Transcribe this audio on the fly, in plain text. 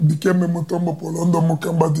Dikembe Mutombo Polondo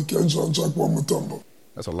Mukamba Dikensha and Chakwa Mutombo.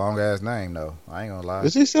 That's a long ass name though. I ain't gonna lie.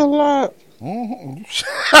 Is he still alive? Mm-hmm.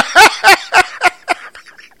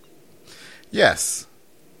 Yes.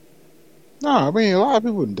 No, I mean a lot of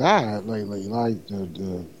people died lately, like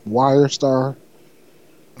the Wire star.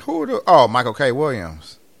 Who? Oh, Michael K.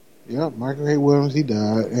 Williams. Yep, Michael K. Williams, he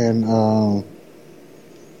died, and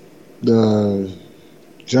the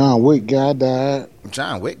John Wick guy died.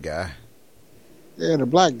 John Wick guy. Yeah, the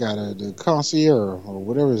black guy, the concierge or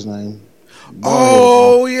whatever his name.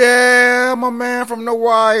 Oh yeah, my man from The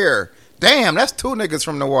Wire. Damn, that's two niggas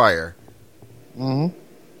from The Wire. Mm-hmm.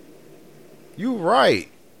 You right.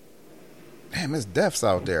 Damn, there's deaths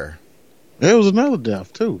out there. There was another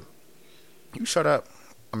death too. You shut up.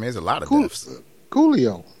 I mean, there's a lot of deaths.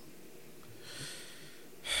 Coolio.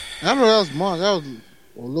 I know that was months. That was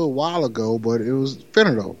a little while ago, but it was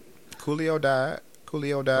fentanyl. Coolio died.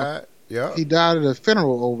 Yep. He died of a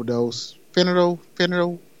fentanyl overdose. Fentanyl.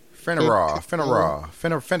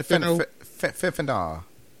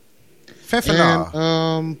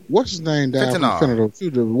 And what's his name died from fentanyl too?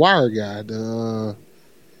 The Wire guy.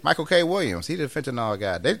 Michael K. Williams. He the fentanyl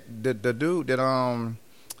guy. The dude that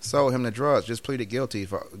sold him the drugs just pleaded guilty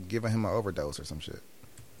for giving him an overdose or some shit.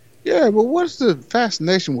 Yeah, but what's the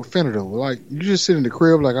fascination with fentanyl? Like, you just sit in the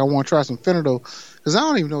crib like, I want to try some fentanyl. Because I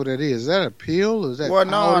don't even know what that is. Is that a pill? Is that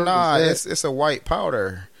It's a white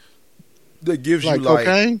powder that gives like you like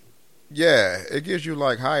cocaine? Yeah, it gives you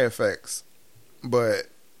like high effects, but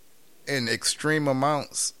in extreme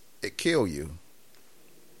amounts, it kill you.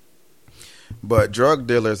 But drug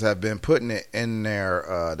dealers have been putting it in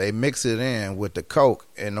there. They mix it in with the coke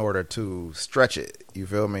in order to stretch it. You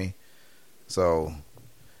feel me? So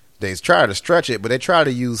they try to stretch it, but they try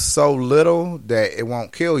to use so little that it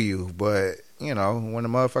won't kill you. But you know, when the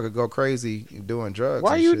motherfucker go crazy doing drugs,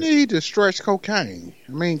 why you need to stretch cocaine?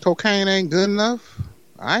 I mean, cocaine ain't good enough.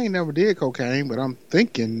 I ain't never did cocaine, but I'm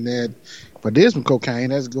thinking that if I did some cocaine,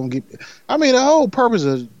 that's gonna get. I mean, the whole purpose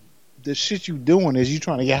of the shit you doing is you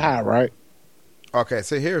trying to get high, right? Okay,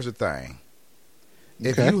 so here's the thing.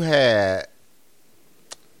 If you had,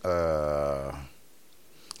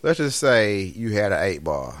 let's just say you had an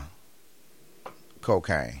 8-ball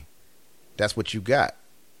cocaine. That's what you got.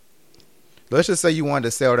 Let's just say you wanted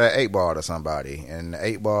to sell that 8-ball to somebody, and the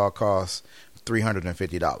 8-ball costs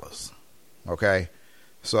 $350. Okay?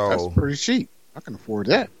 So that's pretty cheap. I can afford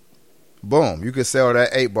that. Boom. You could sell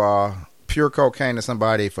that 8-ball pure cocaine to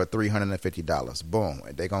somebody for $350. Boom.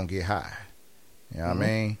 They're going to get high. You know what I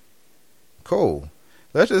mean? Cool.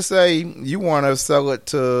 Let's just say you want to sell it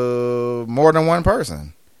to more than one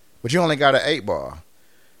person, but you only got an 8-ball.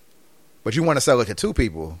 But you want to sell it to two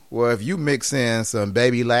people. Well, if you mix in some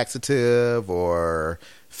baby laxative or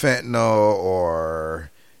fentanyl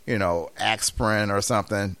or, you know, aspirin or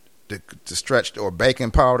something to stretch, or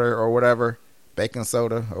baking powder or whatever, baking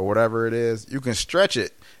soda or whatever it is, you can stretch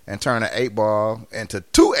it and turn an 8-ball into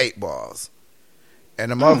 2 8-balls.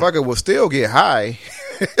 And the motherfucker will still get high.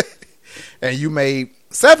 And you made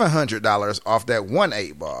 $700 off that one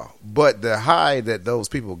 8-ball. But the high that those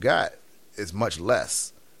people got is much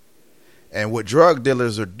less. And what drug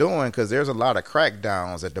dealers are doing, because there's a lot of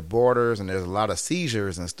crackdowns at the borders and there's a lot of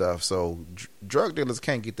seizures and stuff. So drug dealers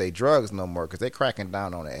can't get their drugs no more because they're cracking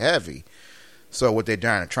down on it heavy. So what they're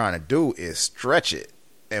trying to do is stretch it.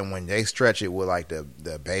 And when they stretch it with like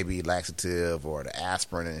the baby laxative or the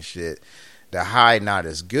aspirin and shit, the high not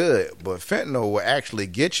as good. But fentanyl will actually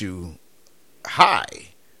get you high,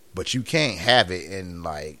 but you can't have it in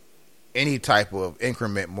like any type of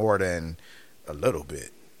increment more than a little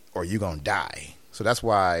bit, or you're gonna die. So that's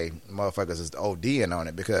why motherfuckers is ODing on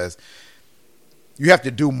it, because you have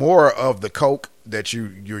to do more of the coke that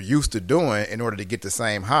you're used to doing in order to get the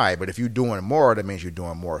same high. But if you're doing more, that means you're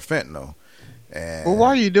doing more fentanyl. And well, why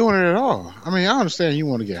are you doing it at all? I mean, I understand you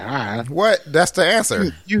want to get high. What? That's the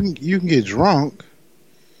answer. You can get drunk.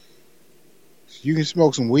 You can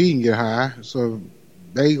smoke some weed and get high. So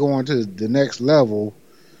they going to the next level.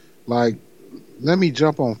 Like, let me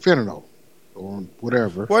jump on fentanyl or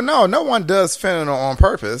whatever. Well, no one does fentanyl on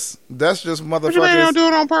purpose. That's just motherfuckers. What you mean don't do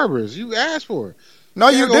it on purpose? You asked for it. No,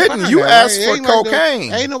 you didn't. You asked for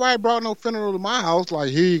cocaine. Ain't nobody brought no fentanyl to my house. Like,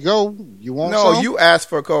 here you go. You want some? No, you asked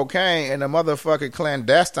for cocaine, and the motherfucker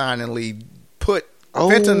clandestinely put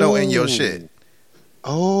fentanyl in your shit.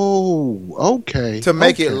 Oh, okay. To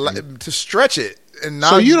make it, to stretch it. And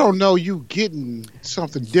now so you don't know you getting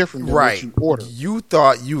something different than what you ordered. You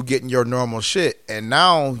thought you getting your normal shit, and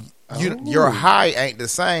now your high ain't the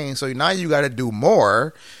same. So now you got to do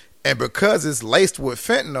more. And because it's laced with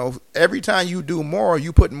fentanyl, every time you do more,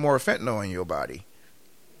 you putting more fentanyl in your body.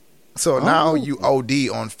 So now you OD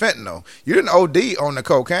on fentanyl. You didn't OD on the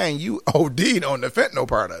cocaine. You OD'd on the fentanyl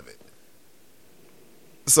part of it.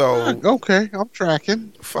 So okay, I'm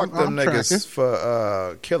tracking. Fuck them niggas tracking.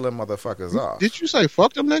 For killing motherfuckers off. Did you say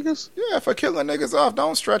fuck them niggas? Yeah, for killing niggas off.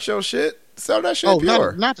 Don't stretch your shit. Sell that shit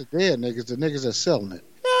pure. Not the dead niggas. The niggas that's selling it.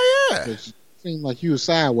 Yeah. It seemed like you were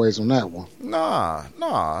sideways on that one. Nah.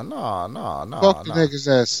 Fuck the niggas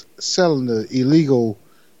that's selling the illegal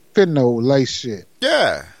fentanyl lace shit.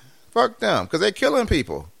 Yeah. Fuck them, because they killing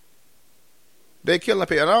people. They killing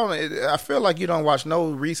people. I feel like you don't watch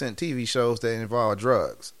no recent TV shows that involve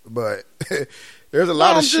drugs, but there's a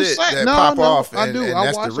lot of shit that pop off. I do. And I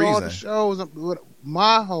that's watch the reason. all the shows.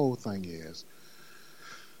 My whole thing is,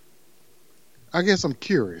 I guess I'm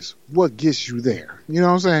curious. What gets you there? You know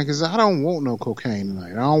what I'm saying? Because I don't want no cocaine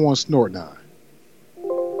tonight. I don't want to snort none.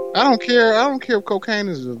 I don't care. I don't care if cocaine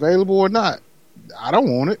is available or not. I don't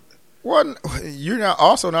want it. Well, you're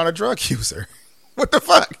also not a drug user. What the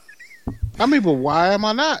fuck? I mean, but why am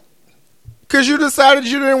I not? Because you decided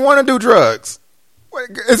you didn't want to do drugs. Wait,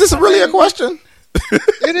 is this really a question?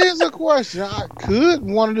 It is a question. I could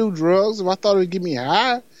want to do drugs if I thought it would get me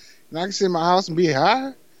high, and I can sit in my house and be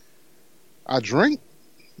high. I drink,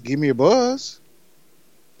 give me a buzz.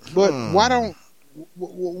 But why don't?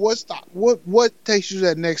 What takes you to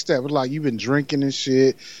that next step? It's like you've been drinking and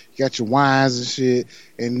shit, you got your wines and shit,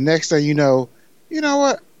 and next thing you know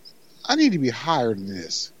what? I need to be higher than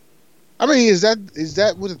this. I mean, is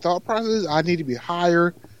that what the thought process is? I need to be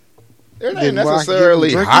higher. It ain't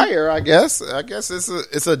necessarily higher, I guess. I guess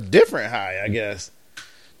it's a different high, I guess.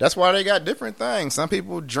 That's why they got different things. Some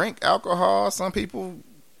people drink alcohol, some people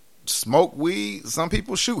smoke weed, some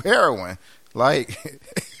people shoot heroin. Like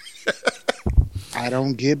I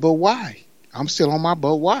don't get but why. I'm still on my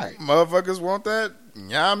but why. Motherfuckers want that.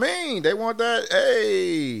 Yeah, I mean, they want that.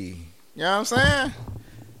 Hey, you know what I'm saying?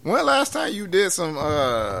 When last time you did some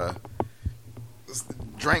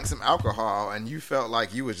drank some alcohol and you felt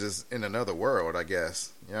like you was just in another world, I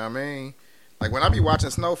guess. You know what I mean? Like when I be watching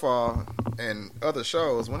Snowfall and other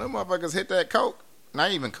shows, when them motherfuckers hit that coke,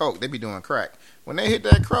 not even coke, they be doing crack. When they hit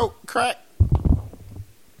that coke crack,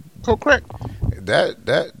 that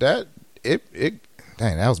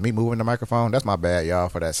dang, that was me moving the microphone. That's my bad, y'all,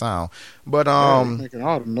 for that sound. But making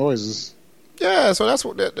all the noises. Yeah, so that's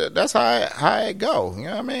how it go. You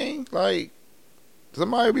know what I mean? Like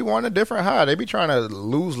somebody be wanting a different high. They be trying to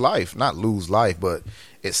not lose life, but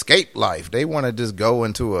escape life. They want to just go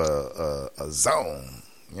into a zone.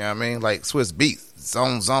 You know what I mean? Like Swiss Beats,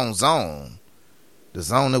 zone. The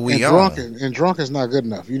zone that we own. And drunk is not good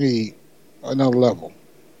enough. You need another level.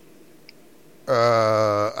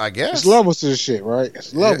 I guess it's levels to this shit, right?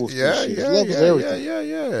 It's levels. Yeah.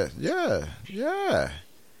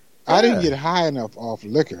 I didn't get high enough off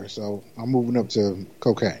liquor, so I'm moving up to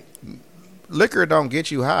cocaine. Liquor don't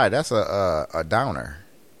get you high. That's a downer.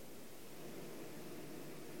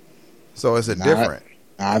 So it's different.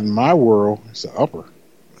 Not in my world. It's an upper.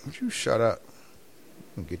 Would you shut up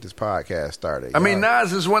and get this podcast started? I mean,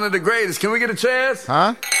 Nas is one of the greatest. Can we get a cheers?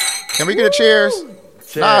 Huh? Can we get a cheers?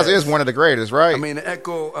 Nas is one of the greatest, right? I mean, the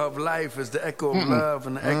echo of life is the echo of love,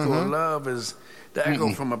 and the echo of love is the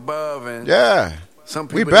echo from above. And yeah. Some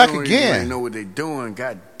people we back don't again. Even know what they're doing.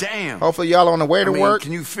 God damn. Hopefully y'all on the way to work.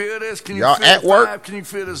 Can you feel this? Can you y'all feel at the work? vibe? Can you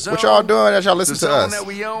feel the zone? What y'all doing as y'all listen to us? The zone that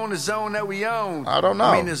we own, the zone that we own. I don't know.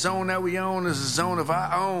 I mean, the zone that we own is the zone of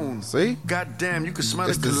our own. See? God damn, you can smell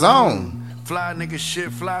it's it. The zone. Fly nigga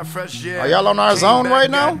shit, fly fresh, yeah. Are y'all on our zone right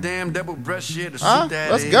now? Damn double breast shit.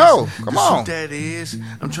 Let's go. Come on. That is.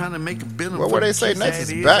 I'm trying to make a billion. What would they say next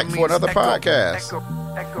is back for another podcast.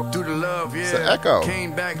 Echo. Do the love, yeah. It's an echo.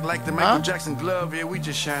 Came back like the Michael Jackson glove, yeah. We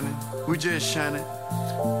just shining.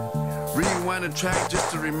 Rewind the track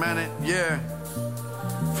just to remind it, yeah.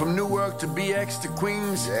 From Newark to BX to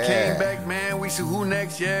Queens, came back, man. We said, who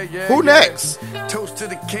next? Yeah. Who next? Toast to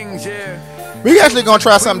the kings, yeah. We actually gonna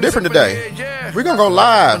try something different today. We're gonna go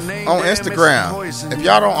live on Instagram. If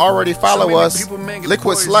y'all don't already follow us,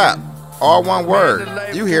 Liquid Slap, all one word.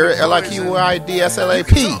 You hear it, LIQUIDSLAP.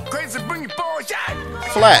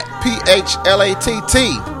 Flat,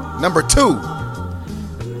 PHLATT, number 2.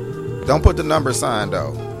 Don't put the number sign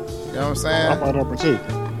though. You know what I'm saying? I'm number 2.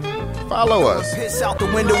 Follow us. Piss out the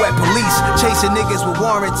window at police, chasing niggas with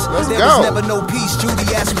warrants. Let's there go. was never no peace.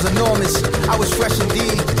 Judy ass was enormous. I was fresh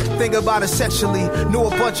indeed. Think about it sexually. Knew a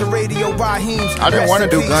bunch of radio Raheems. I didn't want to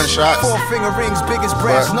do gunshots. 4-finger rings, big as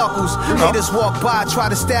brass knuckles. Haters walk by, try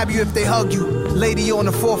to stab you if they hug you. Lady on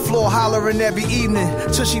the 4th floor hollering every evening.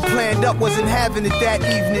 Till she planned up, wasn't having it that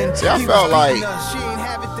evening. See, I felt like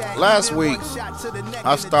last week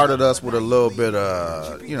I started us with a little bit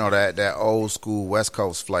of, that old school West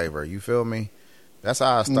Coast flavor. You feel me? That's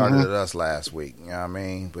how I started us last week. You know what I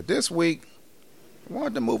mean? But this week, I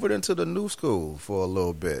wanted to move it into the new school for a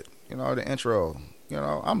little bit. The intro.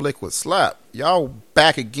 I'm Liquid Slap. Y'all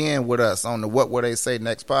back again with us on the What Will They Say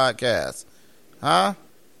Next podcast. Huh?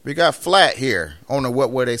 We got Flat here on the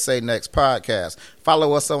What Will They Say Next podcast.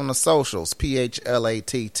 Follow us on the socials,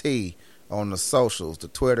 PHLATT on the socials, the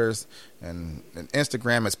Twitters, and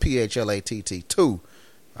Instagram is PHLATT2.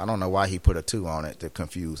 I don't know why he put a 2 on it to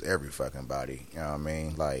confuse every fucking body. You know what I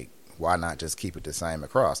mean? Like, why not just keep it the same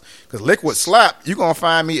across? Because Liquid Slap, you're going to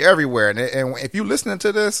find me everywhere. And if you listening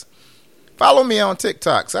to this, follow me on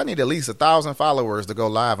TikTok. So I need at least 1,000 followers to go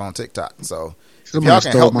live on TikTok. So if y'all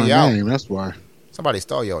can help me out. That's why. Somebody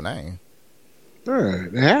stole your name. Yeah,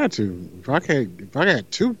 they had to. If I got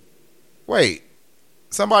 2. Wait.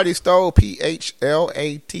 Somebody stole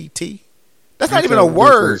PHLATT? That's not even a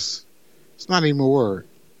word. It's not even a word.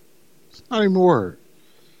 It's not even a word.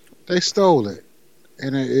 They stole it.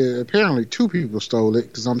 And apparently 2 people stole it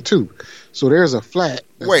because I'm 2. So there's a flat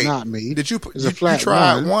that's not me. Did you flat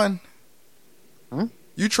tried one? Huh?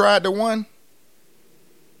 You tried the one?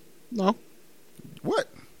 No. What?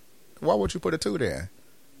 Why would you put a 2 there?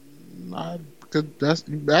 Because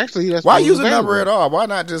that's why use a number at all? Why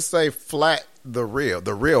not just say flat the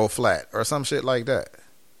real flat or some shit like that?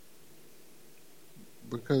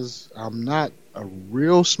 Because I'm not a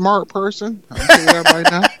real smart person. I'll tell you that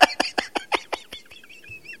right now.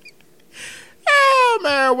 Oh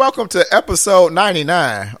man, welcome to episode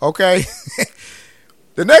 99. Okay,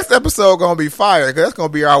 the next episode gonna be fire because that's gonna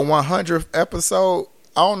be our 100th episode.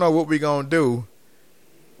 I don't know what we gonna do.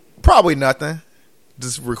 Probably nothing.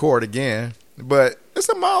 Just record again. But it's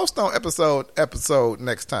a milestone episode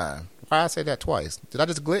next time. Why I say that twice? Did I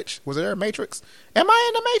just glitch? Was there a Matrix? Am I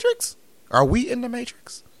in the Matrix? Are we in the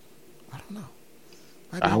Matrix? I don't know.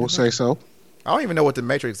 I would say so. I don't even know what the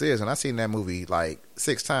Matrix is, and I've seen that movie like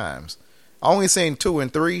 6 times. I only seen 2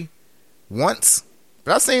 and 3 once,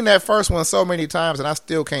 but I've seen that first one so many times, and I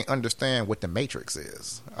still can't understand what the Matrix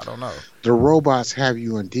is. I don't know. The robots have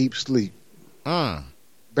you in deep sleep. Mm.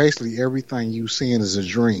 Basically, everything you seeing is a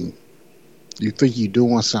dream. You think you're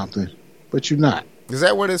doing something, but you're not. Is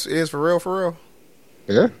that what it is for real? For real?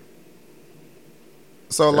 Yeah.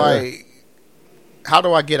 So, like, how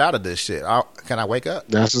do I get out of this shit? Can I wake up?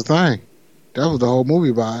 That's the thing. That was the whole movie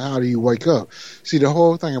about how do you wake up. See, the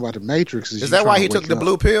whole thing about the Matrix is that why he took the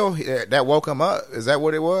blue pill that woke him up? Is that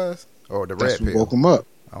what it was? Or the red pill? Woke him up.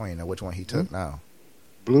 I don't even know which one he took now.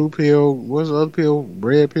 Blue pill. What's the other pill?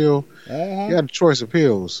 Red pill. Uh-huh. You got a choice of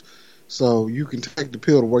pills. So you can take the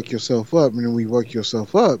pill to wake yourself up, and then when you wake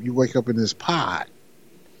yourself up, you wake up in this pod.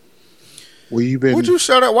 Where you've been. Would you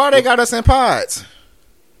shut up? Why they got us in pods?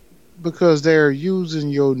 Because they're using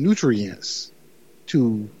your nutrients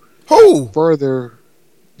to further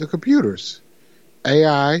the computers.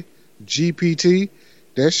 AI, GPT,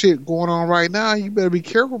 that shit going on right now. You better be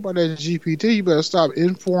careful about that GPT. You better stop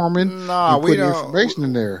informing and putting information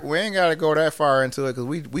in there. We ain't got to go that far into it because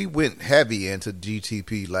we went heavy into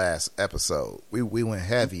GTP last episode. We went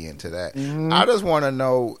heavy into that. Mm-hmm. I just want to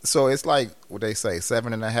know. So it's like what they say,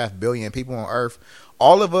 7.5 billion people on Earth.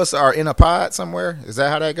 All of us are in a pod somewhere. Is that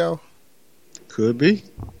how that go? Could be.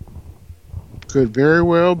 Could very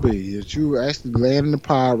well be that you actually land in the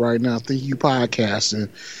pod right now, think you podcasting,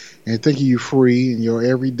 and thinking you free, and your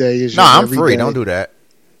everyday is your I'm free. Don't do that.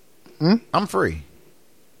 I'm free.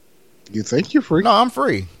 You think you're free? No, I'm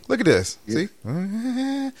free. Look at this. Yeah.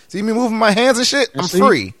 See me moving my hands and shit? I'm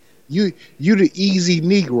free. You the easy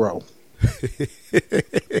Negro.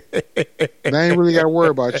 And I ain't really got to worry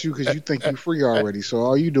about you because you think you're free already. So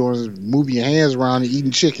all you doing is moving your hands around and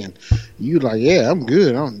eating chicken. You like, yeah, I'm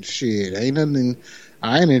good. I'm shit. Ain't nothing.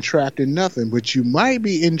 I ain't entrapped in nothing. But you might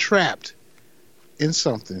be entrapped in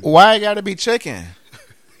something. Why it got to be chicken?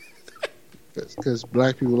 Because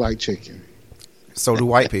black people like chicken. So do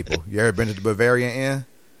white people. You ever been to the Bavarian Inn?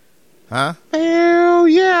 Huh? Hell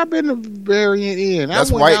yeah, I've been to Bavarian Inn.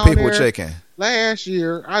 That's white people chicken. Last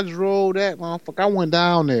year, I drove that motherfucker. I went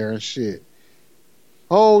down there and shit.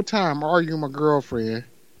 Whole time arguing with my girlfriend.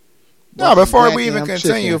 No, before we even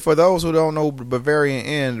continue, for those who don't know Bavarian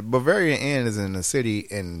Inn is in a city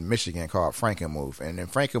in Michigan called Frankenmuth. And in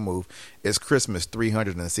Frankenmuth, it's Christmas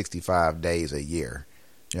 365 days a year.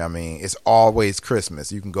 You know what I mean? It's always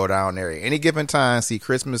Christmas. You can go down there at any given time, see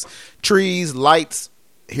Christmas trees, lights,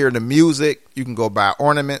 hear the music. You can go buy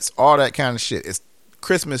ornaments, all that kind of shit. It's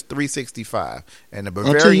Christmas 365. And the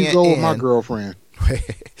Bavarian Until you go Inn, with my girlfriend.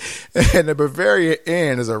 And the Bavarian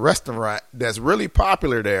Inn is a restaurant that's really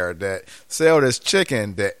popular there that sell this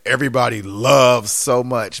chicken that everybody loves so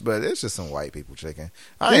much, but it's just some white people chicken.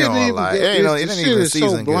 I ain't gonna lie. It ain't even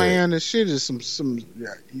seasoned so bland. The shit is some.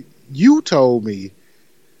 You told me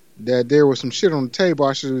that there was some shit on the table.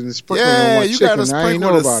 I should have been sprinkling on my chicken. Gotta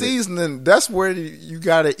sprinkle the it. seasoning. That's where you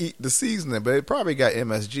gotta eat the seasoning, but it probably got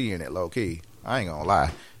MSG in it, low key. I ain't gonna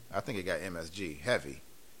lie. I think it got MSG, heavy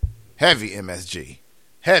MSG,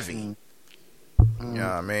 heavy. You know what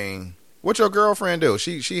I mean? What your girlfriend do?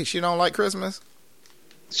 She don't like Christmas?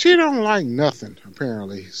 She don't like nothing,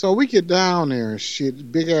 apparently. So we get down there and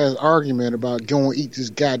shit, big ass argument about going to eat this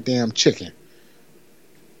goddamn chicken.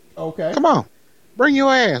 Okay. Come on. Bring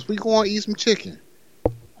your ass. We going to eat some chicken.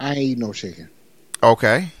 I ain't eat no chicken.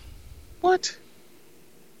 Okay. What?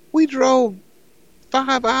 We drove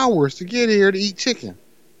 5 hours to get here to eat chicken.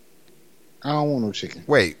 I don't want no chicken.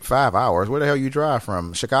 Wait, 5 hours? Where the hell you drive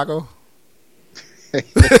from? Chicago?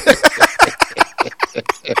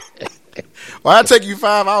 Why it take you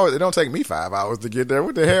 5 hours? It don't take me 5 hours to get there.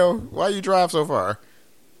 What the hell? Why you drive so far?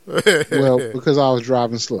 Well, because I was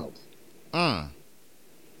driving slow.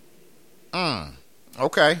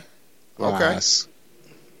 Okay. Lies.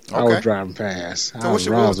 I was driving fast. So what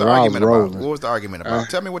was the argument about? What was the argument about?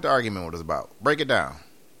 Tell me what the argument was about. Break it down.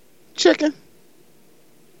 Chicken.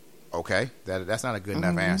 Okay, that's not a good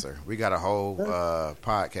enough answer. We got a whole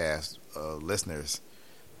podcast listeners.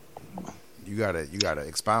 You gotta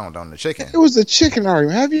expound on the chicken. It was a chicken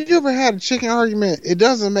argument. Have you ever had a chicken argument? It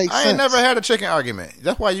doesn't make sense. I ain't never had a chicken argument.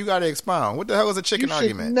 That's why you gotta expound. What the hell is a chicken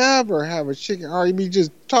argument? You never have a chicken argument. You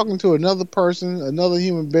just talking to another person, another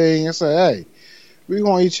human being, and say, "Hey, we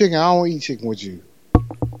gonna eat chicken. I don't eat chicken with you."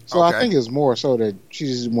 So I think it's more so that she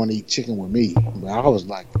just want to eat chicken with me. But I was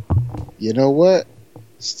like, you know what?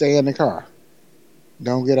 Stay in the car.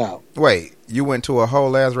 Don't get out. Wait, you went to a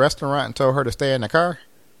whole ass restaurant and told her to stay in the car?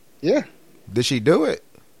 Yeah. Did she do it?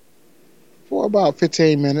 For about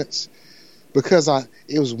 15 minutes. Because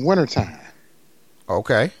it was wintertime.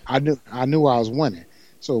 Okay. I knew I was winning.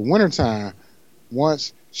 So wintertime,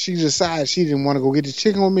 once she decided she didn't want to go get the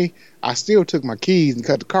chicken with me, I still took my keys and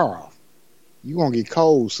cut the car off. You gonna get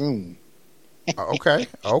cold soon. Okay.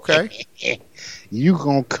 You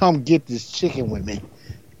gonna come get this chicken with me.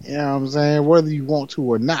 You know what I'm saying? Whether you want to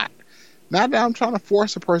or not. Not that I'm trying to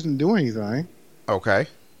force a person to do anything. Okay.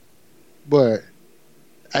 But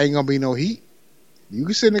ain't gonna be no heat. You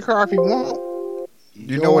can sit in the car if you want.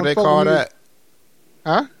 You know what they call that?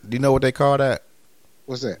 Huh? Do you know what they call that?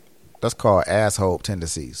 What's that? That's called asshole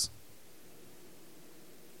tendencies.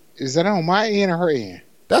 Is that on my end or her end?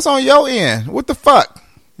 That's on your end. What the fuck?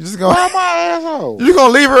 You just gonna? Why am I an asshole? You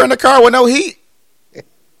gonna leave her in the car with no heat?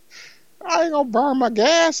 I ain't gonna burn my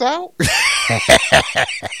gas out.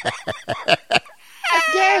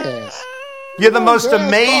 Gas. You're the most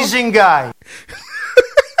amazing guy.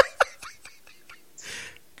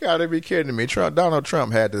 Gotta be kidding me. Donald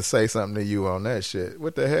Trump had to say something to you on that shit.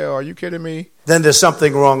 What the hell? Are you kidding me? Then there's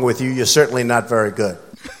something wrong with you. You're certainly not very good.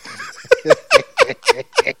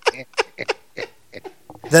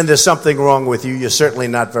 Then there's something wrong with you. You're certainly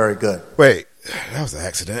not very good. Wait, that was an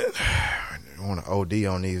accident. I want to OD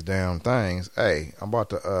on these damn things. Hey, I'm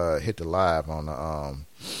about to hit the live on the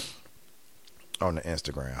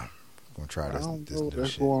Instagram. I'm gonna try this.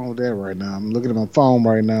 What's going on with that right now? I'm looking at my phone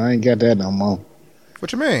right now. I ain't got that no more.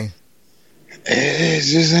 What you mean? It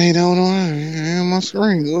just ain't on my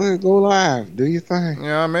screen. Go ahead, go live. Do your thing. You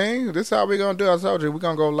know what I mean? This is how we gonna do. I told you we're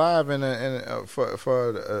gonna go live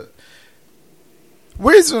for the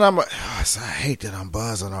reason I hate that I'm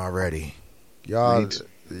buzzing already. Y'all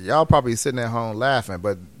probably sitting at home laughing,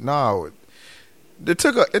 but no, it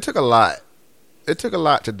took a lot. It took a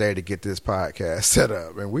lot today to get this podcast set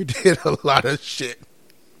up, and we did a lot of shit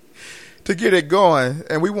to get it going.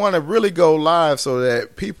 And we want to really go live so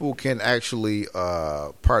that people can actually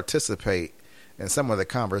participate in some of the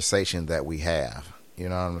conversation that we have. You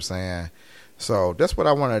know what I'm saying? So that's what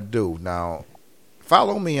I want to do. Now,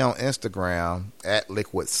 follow me on Instagram at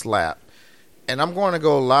Liquid Slap. And I'm going to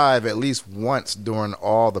go live at least once during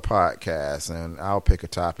all the podcasts, and I'll pick a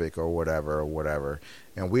topic or whatever,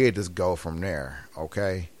 and we'll just go from there,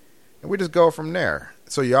 okay? And we just go from there.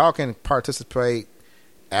 So y'all can participate,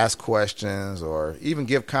 ask questions, or even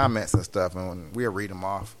give comments and stuff, and we'll read them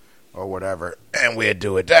off or whatever, and we'll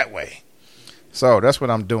do it that way. So that's what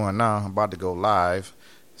I'm doing now. I'm about to go live.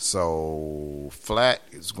 So Flat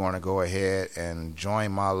is going to go ahead and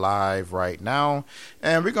join my live right now,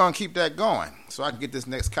 and we're going to keep that going so I can get this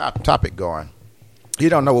next topic going. You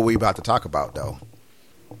don't know what we're about to talk about, though.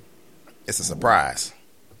 It's a surprise.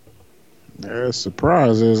 The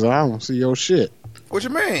surprise is I don't see your shit. What you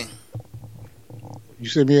mean? You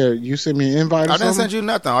sent me an invite. Or I didn't something? send you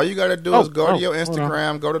nothing. All you got to do is go to your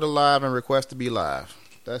Instagram, go to the live, and request to be live.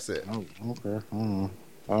 That's it. Oh, okay. Hold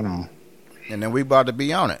on. And then we about to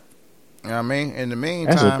be on it. You know what I mean? In the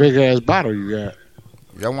meantime, That's a big ass bottle you got.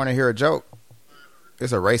 Y'all want to hear a joke?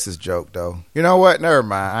 It's a racist joke, though. You know what? Never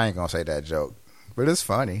mind. I ain't gonna say that joke, but it's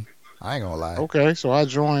funny. I ain't gonna lie. Okay, so I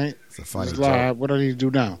joined. It's a funny live. joke. What do I need to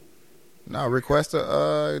do now? No, request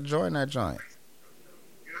to join that joint.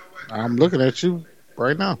 I'm looking at you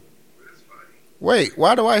right now. Wait,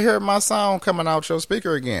 why do I hear my sound coming out your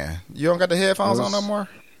speaker again? You don't got the headphones on no more?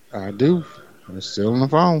 I do. It's still on the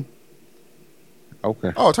phone.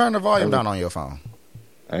 Okay. Oh, turn the volume down on your phone.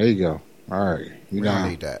 There you go. All right. We don't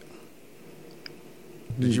need that.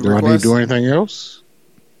 Did you do request? I need to do anything else?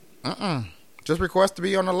 Just request to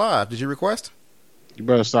be on the live. Did you request? You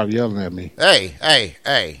better stop yelling at me. Hey,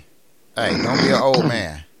 don't be an old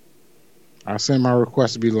man. I sent my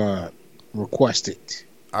request to be live. Request it.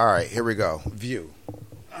 All right, here we go. View.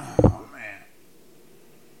 Oh, man.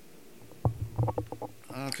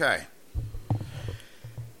 Okay.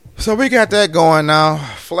 So we got that going now.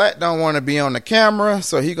 Flat don't want to be on the camera,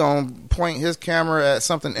 so he going to point his camera at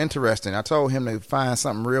something interesting. I told him to find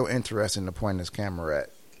something real interesting to point his camera at.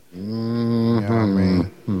 You know what I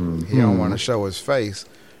mean? He don't want to show his face.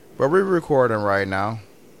 But we're recording right now.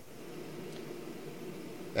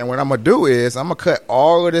 And what I'm going to do is I'm going to cut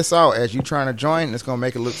all of this out as you trying to join. And it's going to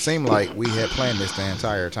make it seem like we had planned this the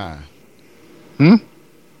entire time. You know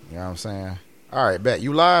what I'm saying? All right, bet.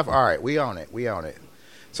 You live? All right, we on it.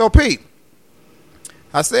 So, Pete,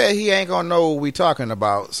 I said he ain't going to know what we talking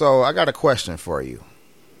about. So I got a question for you.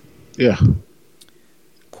 Yeah.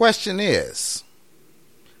 Question is,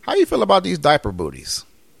 how you feel about these diaper booties?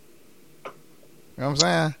 You know what I'm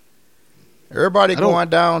saying? Everybody going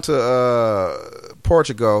down to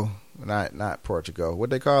Portugal, not Portugal. What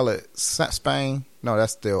they call it? Spain? No,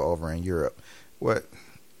 that's still over in Europe. What?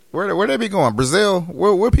 Where they be going? Brazil?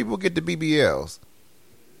 Where people get the BBLs?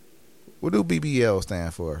 What do BBL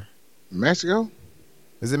stand for? Mexico?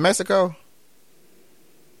 Is it Mexico?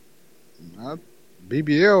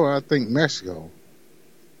 BBL, I think Mexico.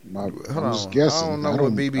 I'm just guessing. I don't know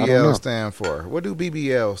what BBL stand for. What do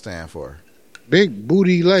BBL stand for? Big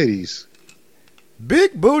booty ladies.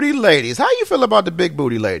 Big booty ladies. How you feel about the big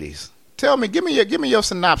booty ladies? Tell me, give me your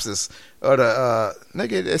synopsis of the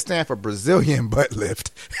nigga. It stand for Brazilian butt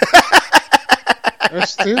lift.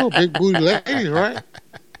 That's still big booty ladies, right?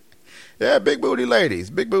 Yeah, big booty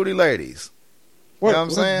ladies. Big booty ladies. What, you know what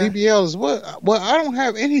I'm saying? BBL is what? Well, I don't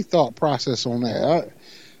have any thought process on that.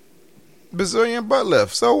 Brazilian butt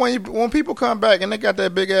lift. So when people come back and they got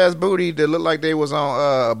that big ass booty that look like they was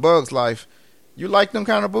on A Bug's Life, you like them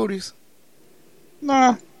kind of booties?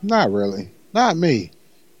 Nah, not really. Not me.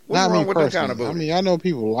 What's not wrong me with personally. that kind of booty? I mean, I know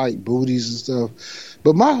people like booties and stuff,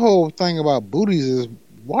 but my whole thing about booties is,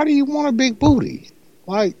 why do you want a big booty?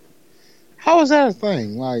 Like, how is that a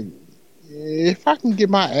thing? Like, if I can get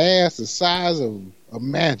my ass the size of a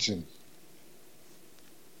mansion,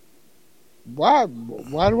 why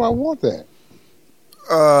do I want that?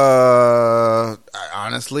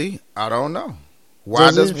 Honestly, I don't know.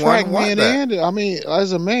 Why does attract one want men that? I mean,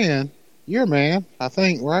 as a man, you're a man, I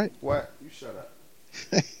think, right? What? You shut up.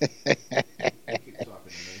 Keep talking to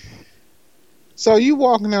me. So you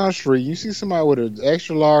walking down the street, you see somebody with an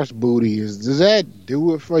extra large booty. Does that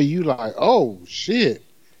do it for you? Like, oh shit,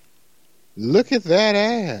 look at that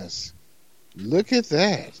ass. Look at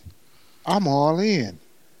that. I'm all in.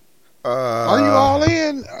 Are you all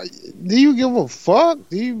in? Do you give a fuck?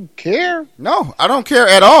 Do you care? No, I don't care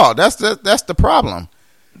at all. That's the problem.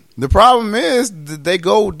 The problem is that they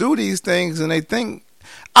go do these things and they think,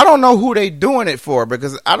 I don't know who they doing it for,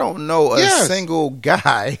 because I don't know a single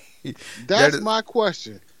guy. That's my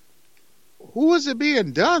question. Who is it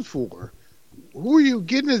being done for? Who are you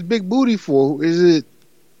getting this big booty for? Is it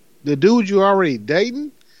the dude you already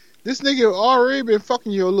dating? This nigga already been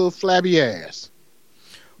fucking your little flabby ass.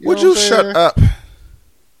 Would you shut up?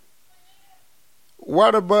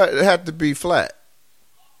 Why the butt have to be flat?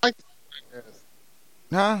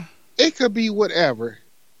 Huh? It could be whatever.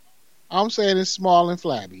 I'm saying it's small and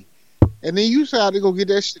flabby. And then you decide to go get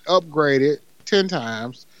that shit upgraded 10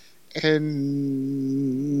 times.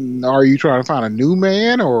 And are you trying to find a new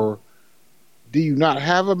man, or do you not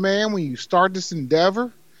have a man when you start this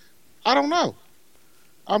endeavor? I don't know.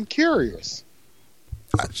 I'm curious.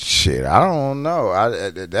 Shit, I don't know.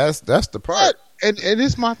 That's the part. And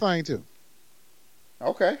it's my thing too.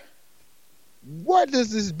 Okay. What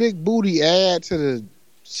does this big booty add to the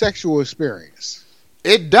sexual experience?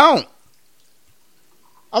 It don't.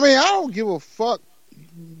 I mean, I don't give a fuck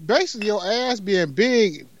basically your ass being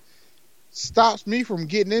big stops me from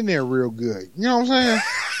getting in there real good. You know what I'm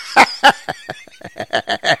saying?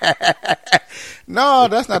 No,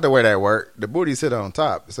 that's not the way that works. The booty sit on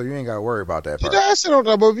top, so you ain't got to worry about that It part. does sit on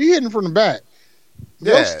top, but if you're hitting from the back,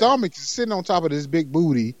 Yeah. your stomach is sitting on top of this big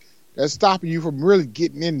booty that's stopping you from really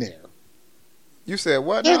getting in there. You said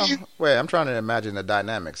what Yeah, now? you- Wait, I'm trying to imagine the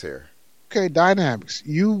dynamics here. Okay, dynamics.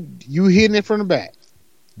 You hitting it from the back.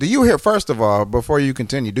 Do you hear, first of all, before you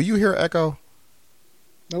continue, do you hear echo?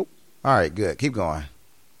 Nope. All right, good. Keep going.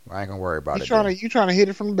 I ain't going to worry about You it. trying to hit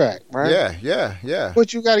it from the back, right? Yeah.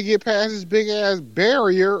 But you got to get past this big ass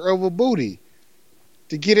barrier of a booty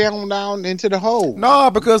to get down into the hole. No,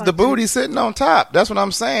 because the booty's sitting on top. That's what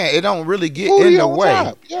I'm saying. It don't really get Booty in the on way.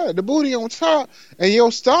 top. Yeah, the booty on top, and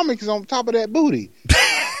your stomach is on top of that booty.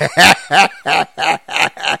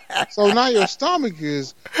 So now your stomach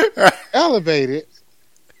is elevated,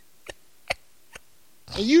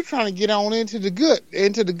 and you trying to get on into the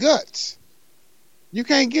guts. You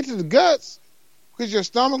can't get to the guts because your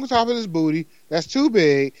stomach on top of this booty that's too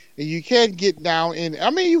big, and you can't get down in. I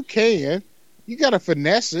mean, you can. You got to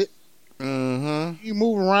finesse it. Mm-hmm. You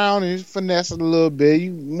move around and finesse it a little bit.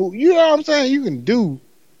 You move, you know what I'm saying? You can do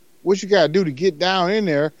what you got to do to get down in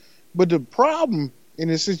there. But the problem in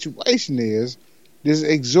this situation is this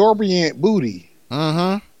exorbitant booty.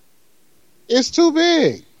 Mm-hmm. It's too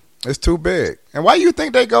big. It's too big. And why you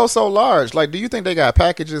think they go so large? Like, do you think they got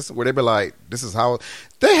packages where they be like, this is how...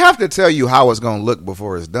 They have to tell you how it's going to look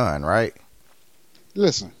before it's done, right?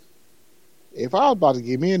 Listen, if I was about to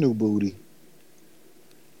give me a new booty,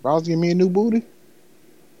 that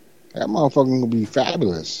motherfucker gonna be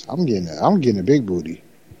fabulous. I'm getting a big booty.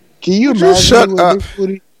 Can you imagine shut you with a up. big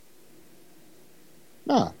booty?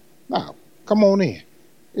 No. Come on in.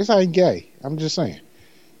 This ain't gay. I'm just saying.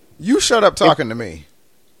 You shut up talking to me.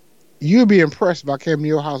 You'd be impressed if I came to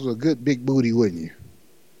your house with a good big booty, wouldn't you?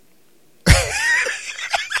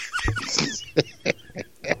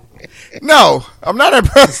 No, I'm not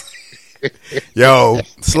impressed. Yo,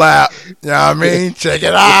 slap. You know what I mean? Check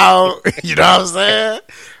it out. You know what I'm saying?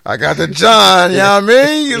 I got the John. You know what I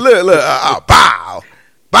mean? You look. Bow.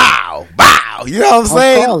 You know what I'm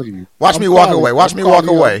saying? Calling you. Watch me walk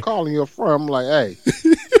away. I'm calling your friend. I'm like, hey.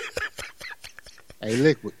 Hey,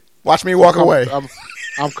 Liquid. Watch me walk away.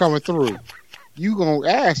 I'm coming through. You gonna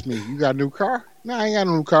ask me, you got a new car? No, I ain't got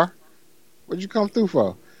no new car. What'd you come through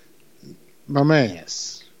for? My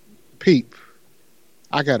man's. Peep.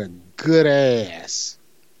 I got a good ass.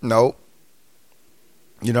 Nope.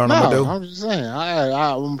 You know what I'm going to do? I'm just saying.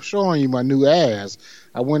 I'm showing you my new ass.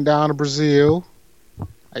 I went down to Brazil.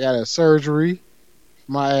 I got a surgery.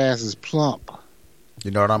 My ass is plump.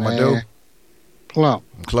 You know what I'm going to do? Plump.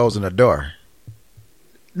 I'm closing the door.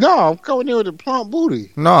 No, I'm coming in with a plump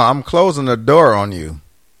booty. No, I'm closing the door on you.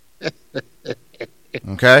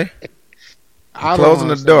 Okay? I'm closing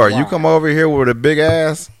the door. Why. You come over here with a big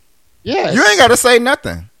ass. Yes. You ain't got to say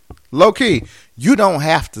nothing. Low key, you don't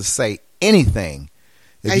have to say anything.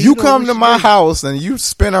 If Hey, you you know come what to we my should do? house and you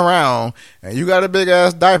spin around and you got a big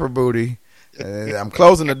ass diaper booty, I'm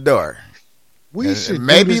closing the door. We And should do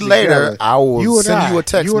maybe this later together. I will send you a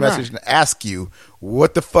text you and I. message and ask you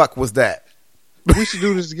what the fuck was that. We should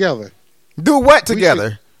do this together. Do what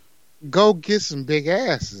together? Go get some big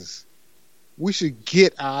asses. We should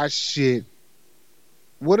get our shit.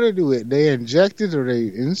 What do they do? It they inject it or they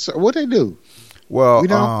insert? What they do? Well, We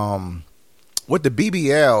don't- what the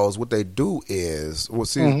BBLs, what they do is, well,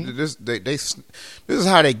 see, Mm-hmm. this is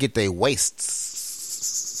how they get their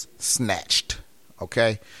waists snatched.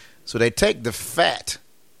 Okay, so they take the fat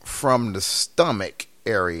from the stomach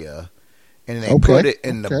area and they put it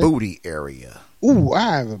in the booty area. Ooh,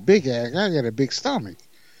 I have a big ass. I got a big stomach.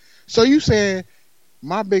 So you saying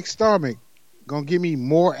my big stomach gonna give me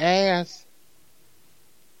more ass?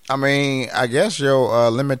 I mean, I guess your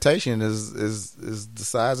limitation is the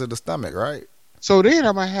size of the stomach, right? So then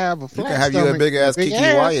I'm gonna have a You flat can have stomach, you a big ass Kiki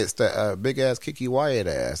ass. Wyatt, big ass Kiki Wyatt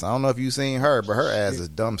ass. I don't know if you've seen her, but her ass is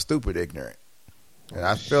dumb, stupid, ignorant. And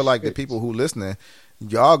I feel like the people who listening,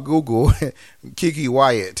 y'all Google Kiki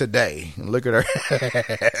Wyatt today and look at her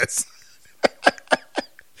ass.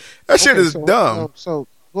 That shit is dumb. So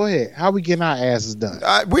go ahead. How we getting our asses done?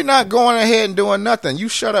 We're not going ahead and doing nothing. You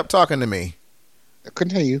shut up talking to me.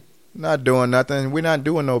 Continue. Not doing nothing. We're not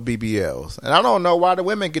doing no BBLs. And I don't know why the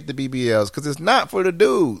women get the BBLs, because it's not for the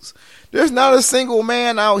dudes. There's not a single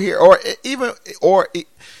man out here, oh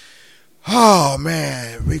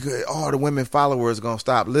man, all the women followers gonna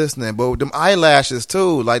stop listening. But them eyelashes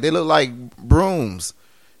too, like they look like brooms.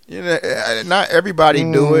 You know, not everybody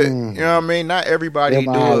do it. You know what I mean? Not everybody Them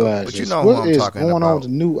do eyelashes. it. But you know what who I'm is talking going about. on with the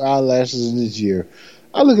new eyelashes this year?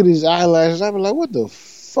 I look at these eyelashes. I be like, what the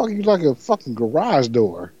fuck? You like a fucking garage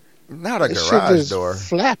door? Not a This shit garage just door.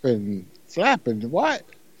 flapping. What?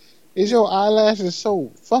 Is your eyelashes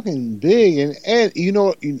so fucking big? And you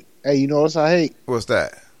know, hey, you know what I hate? What's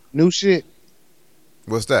that? New shit.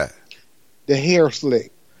 What's that? The hair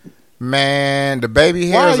slick. Man, the baby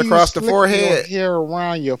Why hairs you across the slick forehead. Your hair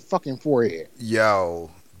around your fucking forehead. Yo,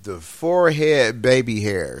 the forehead baby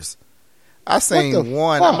hairs. I the seen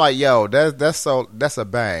one. fuck? I'm like, yo, that's a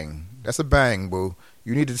bang. That's a bang, boo.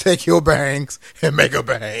 You need to take your bangs and make a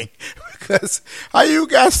bang. Because how you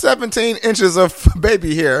got 17 inches of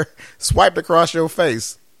baby hair swiped across your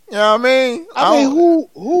face? You know what I mean? I mean,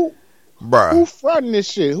 who Bruh. fronting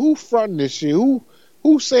this shit? Who fronting this shit?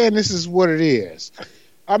 Who saying this is what it is?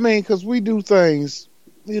 I mean, because we do things,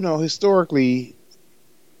 you know, historically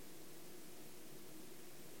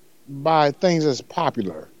by things that's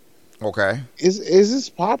popular. Okay. Is this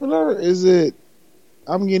popular? Is it?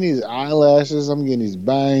 I'm getting these eyelashes. I'm getting these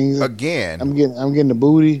bangs. Again, I'm getting the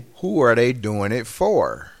booty. who are they doing it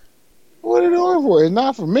for? What are they doing for? It's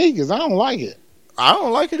not for me because I don't like it. I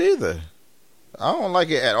don't like it either. I don't like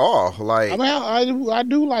it at all. Like, I mean, I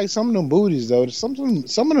do like some of them booties though. Some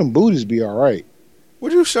of them booties be all right.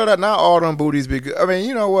 would you show that not all them booties be good? I mean,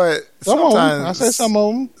 you know what? Some of them. I said some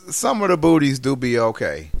of them. Some of the booties do be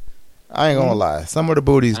okay. I ain't gonna lie. Some of the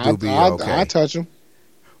booties do be okay. I touch them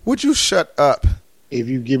Would you shut up? if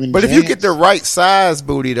you give me. The But if you chance. get the right size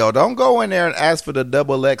booty though, don't go in there and ask for the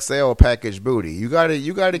double XL package booty. You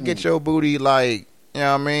gotta get your booty like, you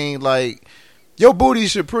know what I mean? Like, your booty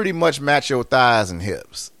should pretty much match your thighs and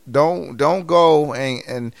hips. Don't go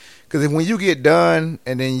and because when you get done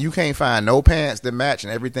and then you can't find no pants that match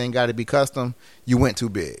and everything got to be custom, you went too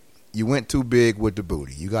big. You went too big with the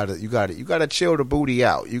booty. You gotta chill the booty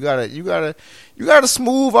out. You gotta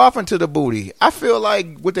smooth off into the booty. I feel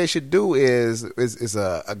like what they should do is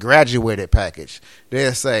a graduated package.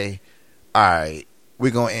 They'll say, all right,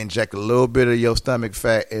 we're gonna inject a little bit of your stomach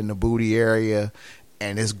fat in the booty area,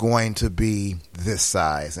 and it's going to be this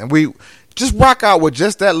size. And we just rock out with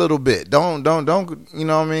just that little bit. Don't you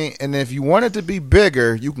know what I mean? And if you want it to be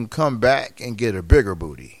bigger, you can come back and get a bigger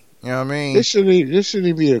booty. You know what I mean? This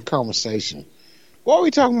shouldn't be a conversation. Why are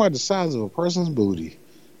we talking about the size of a person's booty?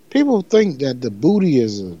 People think that the booty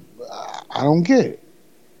is I don't get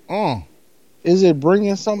it. Is it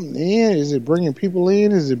bringing something in? Is it bringing people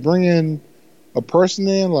in? Is it bringing a person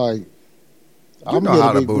in? Like, I'm know how getting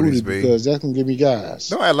a the big booties booty be. because that's gonna give me guys.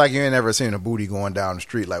 Don't act like you ain't never seen a booty going down the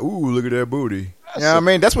street like, ooh, look at that booty. You know what I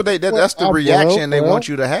mean? That's what that's the reaction they want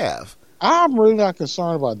you to have. I'm really not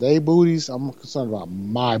concerned about their booties. I'm concerned about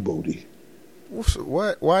my booty.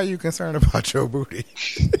 What? Why are you concerned about your booty?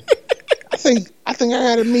 I think I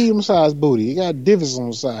got a medium sized booty. It got divots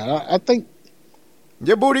on the side. I think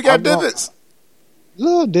Your booty got divots.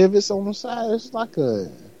 little divots on the side. It's like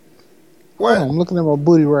a. What? I'm looking at my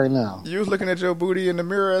booty right now. You was looking at your booty in the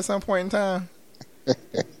mirror at some point in time?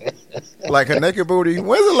 Like a naked booty?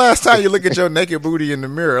 When's the last time you look at your naked booty in the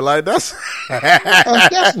mirror? Like, that's...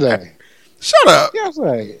 Yesterday. Shut up.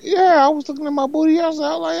 Yesterday. Yeah, I was looking at my booty yesterday.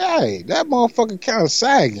 I was like, hey, that motherfucker kind of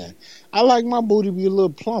sagging. I like my booty to be a little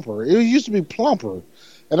plumper. It used to be plumper.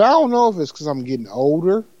 And I don't know if it's because I'm getting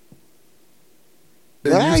older.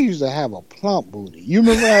 But I used to have a plump booty. You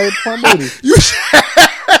remember I had a plump booty?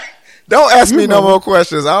 Don't ask me no more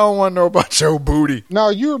questions. I don't want to know about your booty. No,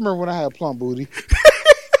 you remember when I had a plump booty.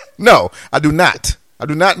 No, I do not. I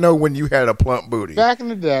do not know when you had a plump booty. Back in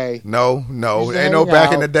the day. No. Ain't no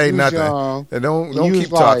back in the day, nothing. And don't keep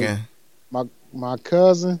talking. My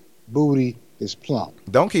cousin booty is plump.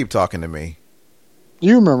 Don't keep talking to me.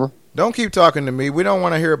 You remember? Don't keep talking to me. We don't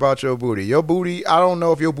want to hear about your booty. Your booty, I don't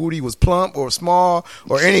know if your booty was plump or small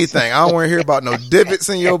or anything. I don't want to hear about no divots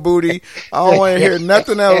in your booty. I don't want to hear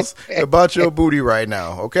nothing else about your booty right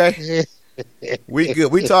now, okay? We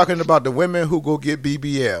good. We talking about the women who go get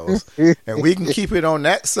BBLs. And we can keep it on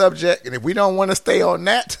that subject. And if we don't want to stay on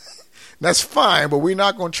that, that's fine. But we're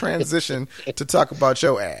not going to transition to talk about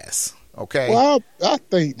your ass, okay? Well, I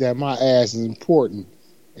think that my ass is important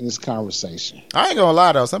in this conversation. I ain't gonna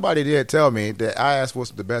lie though. Somebody did tell me that I asked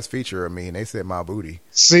what's the best feature of me, and they said my booty.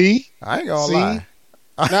 See? I ain't gonna lie.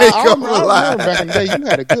 I remember back in the day, you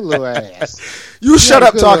had a good little ass. You shut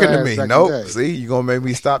up talking to me. back in the Nope. day. See, you gonna make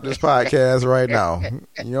me stop this podcast right now.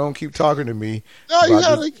 You don't keep talking to me. No, you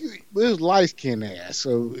about had this. this light skinned ass.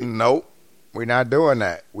 So Nope. We're not doing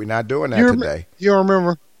that. We're not doing that today. You don't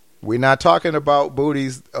remember? We're not talking about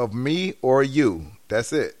booties of me or you.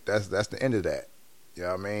 That's it. That's the end of that. You know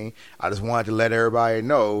what I mean? I just wanted to let everybody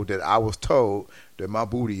know that I was told that my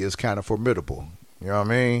booty is kind of formidable. You know what I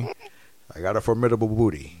mean? I got a formidable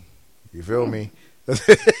booty. You feel me?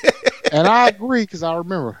 And I agree because I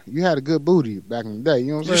remember you had a good booty back in the day. You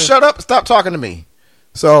know what I'm You saying? shut up. Stop talking to me.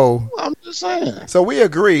 So I'm just saying. So we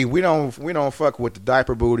agree. We don't fuck with the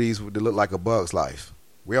diaper booties that look like a bug's life.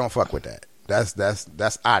 We don't fuck with that.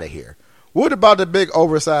 That's out of here. What about the big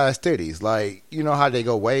oversized titties? Like, you know how they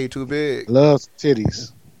go way too big? Love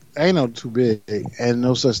titties. Ain't no too big. Ain't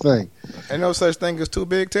no such thing. Ain't no such thing as too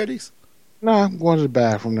big titties? Nah, I'm going to the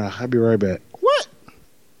bathroom now. I'll be right back. What?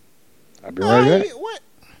 I'll be right back. What?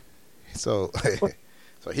 So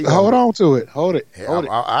he Hold on to it. Hold it.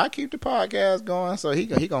 I keep the podcast going, so he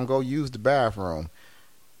gonna go use the bathroom.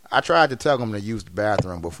 I tried to tell him to use the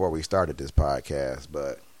bathroom before we started this podcast,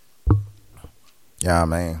 but yeah,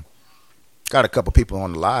 man, got a couple people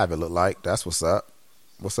on the live. It look like that's what's up.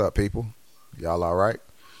 What's up, people? Y'all all right?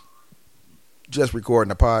 Just recording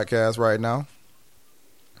the podcast right now.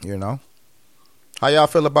 You know, how y'all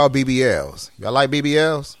feel about BBLs? Y'all like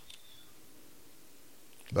BBLs?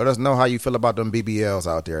 Let us know how you feel about them BBLs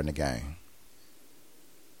out there in the game.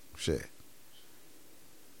 Shit.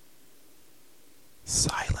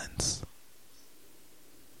 Silence.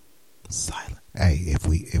 Hey, if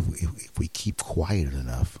we keep quiet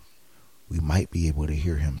enough, we might be able to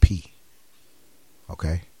hear him pee.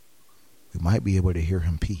 Okay? We might be able to hear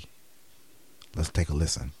him pee. Let's take a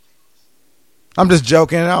listen. I'm just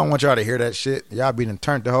joking. I don't want y'all to hear that shit. Y'all be done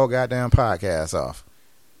turned the whole goddamn podcast off.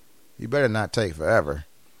 You better not take forever.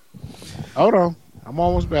 Hold on. I'm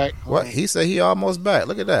almost back. What? He said he almost back.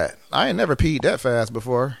 Look at that. I ain't never peed that fast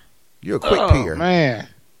before. You're a quick peer. Man.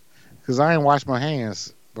 Because I ain't washed my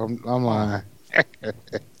hands. I'm lying.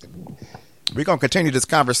 We're going to continue this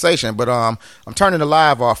conversation, but I'm turning the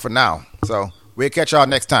live off for now. So we'll catch y'all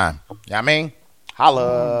next time. You know what I mean?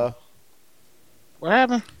 Holla. What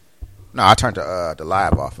happened? No, I turned the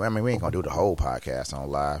live off. I mean, we ain't going to do the whole podcast on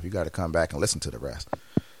live. You got to come back and listen to the rest.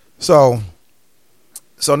 So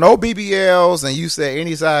no BBLs, and you said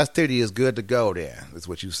any size titty is good to go then. That's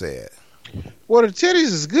what you said. Well, the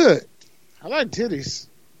titties is good. I like titties.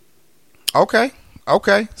 Okay.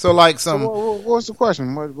 So like some. What's the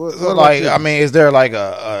question? What like, I mean, is there like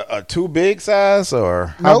a too big size or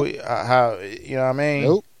how? Nope. How you know what I mean?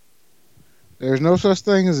 Nope. There's no such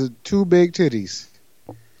thing as a too big titties.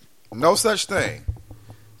 No such thing.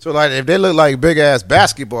 So like, if they look like big ass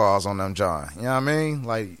basketballs on them, John, you know what I mean?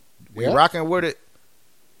 Like we rocking with it.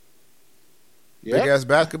 Big ass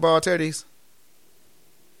basketball titties.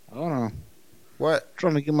 Hold on. What? I'm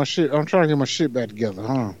trying to get my shit back together.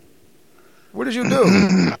 Hold on. What did you do?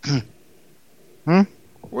 Hmm?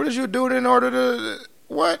 What did you do in order to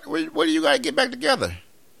what? What do you got to get back together?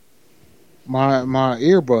 My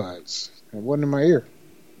earbuds. It wasn't in my ear.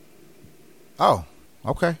 Oh.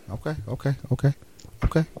 Okay.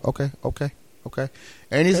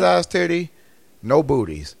 Any size titty, no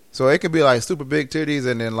booties. So it could be like super big titties,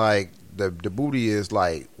 and then like the booty is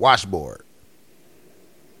like washboard,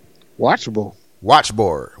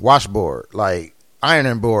 like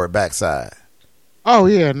ironing board backside. Oh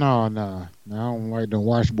yeah, no. I don't like the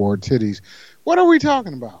washboard titties. What are we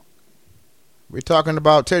talking about? We're talking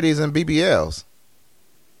about titties and BBLs.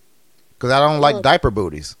 Because I don't like diaper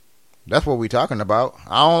booties. That's what we're talking about.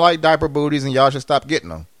 I don't like diaper booties, and y'all should stop getting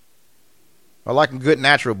them. I like a good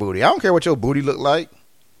natural booty. I don't care what your booty look like.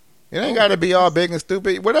 It ain't got to be all big and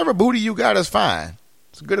stupid. Whatever booty you got is fine.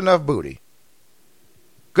 It's a good enough booty.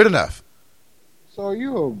 Good enough. So are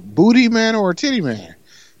you a booty man or a titty man?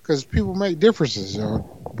 Because people make differences.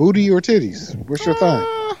 Booty or titties? What's your thing?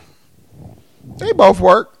 They both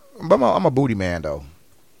work. But I'm a booty man, though.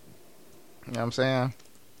 You know what I'm saying?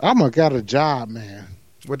 I'm a got a job man.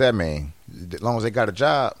 What that mean? As long as they got a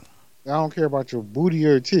job. I don't care about your booty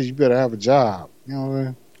or titties. You better have a job. You know what I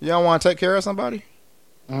mean? You don't want to take care of somebody?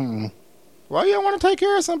 Mm-mm. Why you don't want to take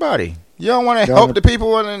care of somebody? You don't want to help the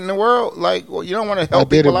people in the world? Like, well, you don't want to help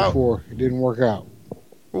people out? I did it before. It didn't work out.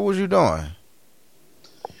 What was you doing?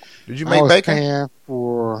 Did you make bacon? Paying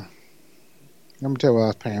for... Let me tell you what I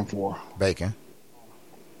was paying for. Bacon.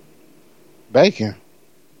 Bacon?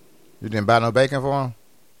 You didn't buy no bacon for him?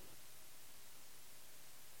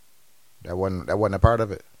 That wasn't a part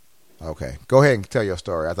of it? Okay. Go ahead and tell your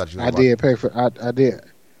story. I thought you. I did pay for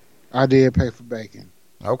bacon.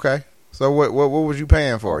 Okay. So what was you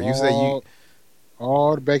paying for? You said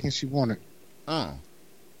all the bacon she wanted.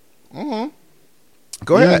 Mm-hmm. You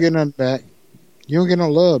Go ahead. don't get nothing back. You don't get no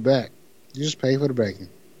love back. You just pay for the bacon.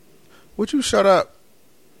 Would you shut up?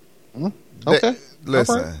 Okay.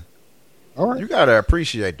 Listen. All right. You gotta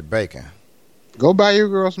appreciate the bacon. Go buy your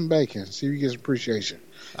girl some bacon. See if you get some appreciation.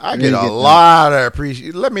 I get a lot of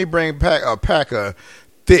appreciation. Let me bring back a pack of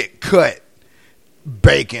thick cut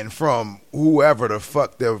bacon from whoever the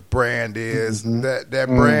fuck the brand is. That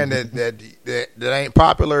brand that ain't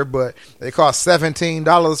popular, but they cost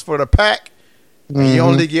 $17 for the pack. And you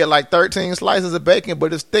only get like 13 slices of bacon,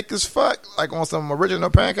 but it's thick as fuck, like on some original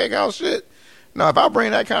Pancake House shit. No, if I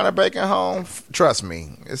bring that kind of bacon home, trust me,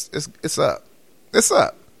 it's up. It's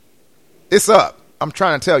up. It's up. I'm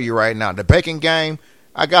trying to tell you right now, the bacon game,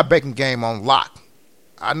 I got bacon game on lock.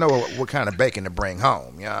 I know what kind of bacon to bring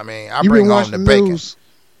home. You know what I mean? I bring home the bacon. News?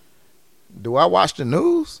 Do I watch the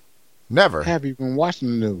news? Never. Have you been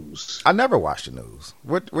watching the news? I never watch the news.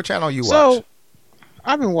 What channel you watch? So,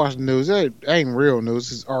 I've been watching the news. It ain't real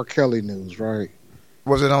news. It's R. Kelly news, right?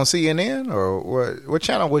 Was it on CNN or what? What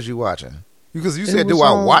channel was you watching? Because you said, "Do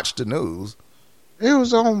on, I watch the news?" It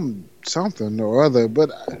was on something or other,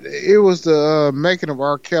 but it was the making of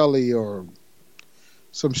R. Kelly or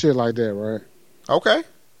some shit like that, right? Okay.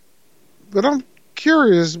 But I'm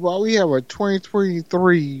curious why we have a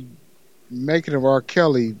 2023 making of R.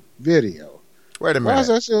 Kelly video. Wait a minute. Why is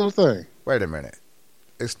that still a thing? Wait a minute.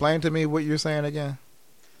 Explain to me what you're saying again.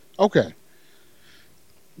 Okay.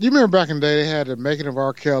 You remember back in the day they had the making of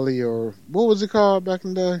R. Kelly, or what was it called back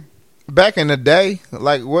in the day? Back in the day?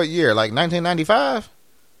 Like what year? Like 1995?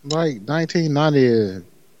 Like 1990.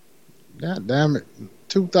 God damn it.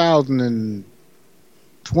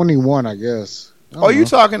 2021, I guess. Oh, you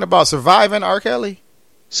talking about Surviving R. Kelly?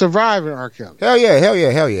 Surviving R. Kelly. Hell yeah, hell yeah,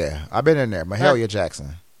 hell yeah. I've been in there, but hell yeah,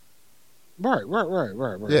 Jackson. Right.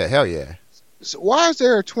 Yeah, hell yeah. So why is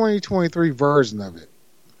there a 2023 version of it?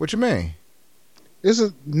 What you mean? It's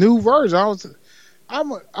a new version.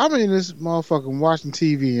 I'm in this motherfucking watching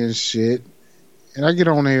TV and shit, and I get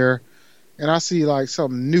on there, and I see like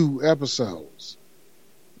some new episodes.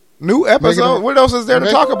 New episode? What else is there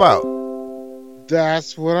to talk about?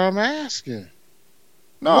 That's what I'm asking.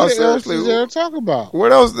 No, what seriously. Else is there to talk about?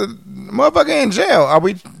 What else? The motherfucker in jail. Are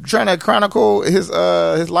we trying to chronicle his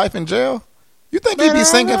life in jail? You think he'd be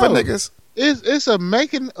singing for niggas? It's a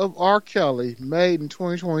making of R. Kelly made in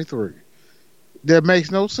 2023 that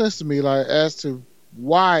makes no sense to me, like as to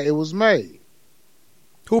why it was made.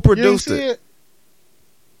 Who produced it?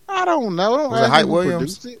 I don't know. Was it Hype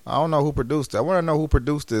Williams? I don't know who produced it. I want to know who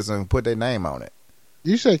produced this and put their name on it.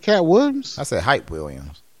 You say Cat Williams? I said Hype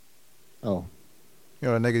Williams. Oh. You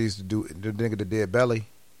know the nigga used to do the nigga that did Belly?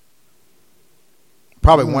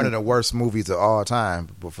 Probably one of the worst movies of all time,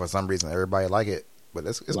 but for some reason everybody like it. But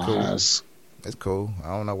it's cool. It's cool. I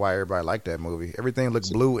don't know why everybody liked that movie. Everything looks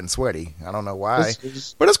blue and sweaty. I don't know why.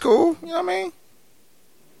 But it's cool. You know what I mean?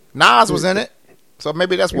 Nas was in it. So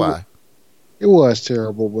maybe that's why. It was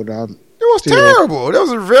terrible, but it was terrible. It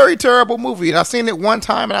was a very terrible movie. And I've seen it one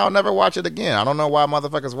time and I'll never watch it again. I don't know why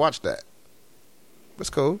motherfuckers watch that. It's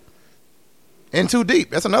cool. In Too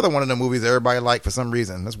Deep. That's another one of the movies everybody like for some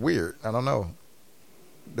reason. That's weird. I don't know.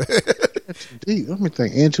 Deep. Let me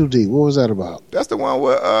think. In Too Deep. What was that about? That's the one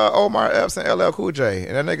with Omar Epps and LL Cool J.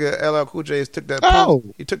 And that nigga LL Cool J took that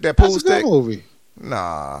he took that pool stick. That's a good movie.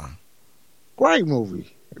 Nah. Great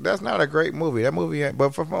movie. That's not a great movie. That movie ain't,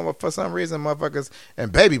 but for some reason motherfuckers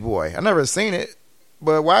and Baby Boy. I never seen it.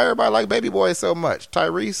 But why everybody like Baby Boy so much?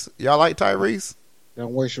 Tyrese? Y'all like Tyrese?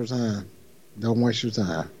 Don't waste your time. Don't waste your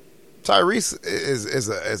time. Tyrese is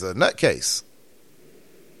a nutcase.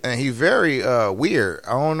 And he's very weird.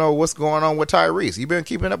 I don't know what's going on with Tyrese. You been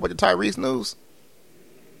keeping up with the Tyrese news?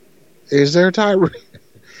 Is there Tyrese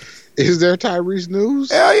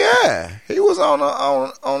news? Hell yeah. He was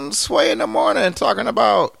on Sway in the morning talking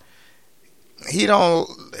about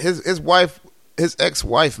his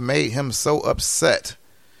ex-wife made him so upset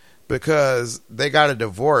because they got a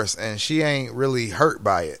divorce and she ain't really hurt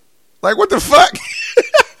by it. Like, what the fuck?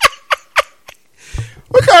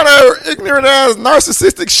 What kind of ignorant ass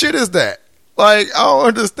narcissistic shit is that? Like, I don't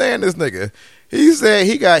understand this nigga. He said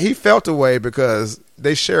he felt away because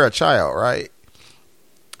they share a child, right?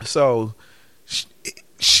 So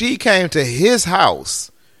she came to his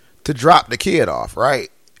house to drop the kid off, right?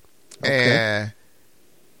 Okay. And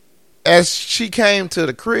as she came to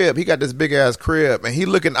the crib, he got this big ass crib, and he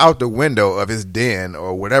looking out the window of his den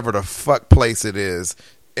or whatever the fuck place it is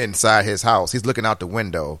inside his house. He's looking out the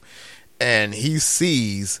window. And he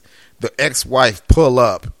sees the ex-wife pull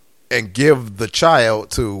up and give the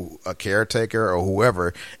child to a caretaker or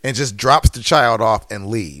whoever and just drops the child off and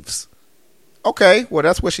leaves. Okay, well,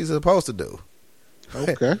 that's what she's supposed to do.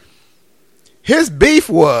 Okay. His beef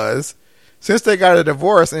was, since they got a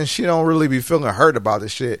divorce and she don't really be feeling hurt about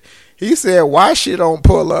this shit, he said why she don't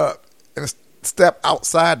pull up and step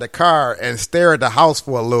outside the car and stare at the house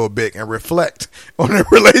for a little bit and reflect on the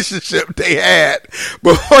relationship they had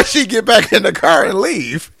before she get back in the car and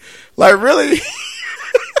leave. Like, really?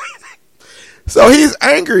 So he's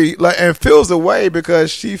angry, like, and feels away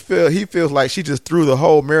because he feels like she just threw the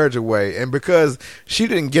whole marriage away, and because she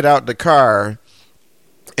didn't get out the car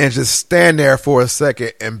and just stand there for a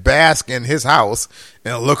second and bask in his house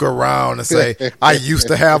and look around and say, "I used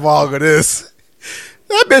to have all of this."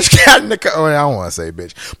 That bitch got in the car. Well, I don't want to say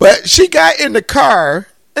bitch, but she got in the car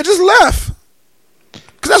and just left.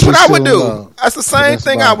 Because that's what I would do. That's the same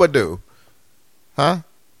thing I would do. Huh?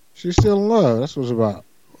 She's still in love. That's what it's about.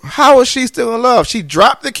 How is she still in love? She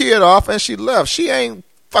dropped the kid off and she left. She ain't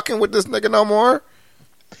fucking with this nigga no more.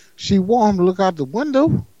 She want him to look out the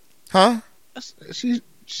window. Huh? She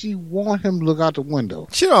want him to look out the window.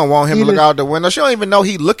 She don't want him to look out the window. She don't even know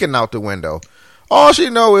he looking out the window. All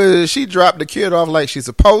she know is she dropped the kid off like she's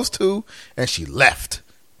supposed to and she left.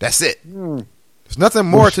 That's it. There's nothing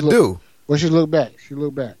more to do. When she looked back, she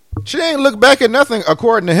looked back. She ain't look back at nothing,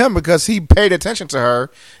 according to him, because he paid attention to her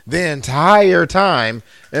the entire time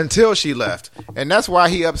until she left, and that's why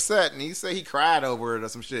he upset. And he said he cried over it or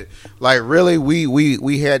some shit. Like, really,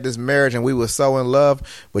 we had this marriage and we were so in love,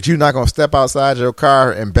 but you're not gonna step outside your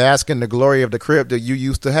car and bask in the glory of the crib that you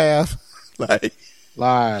used to have. Like,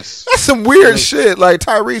 lies. That's some weird shit. Like,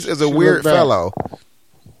 Tyrese is a weird fellow.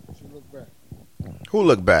 She looked back. Who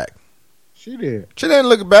looked back? She did. She didn't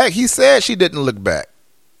look back. He said she didn't look back.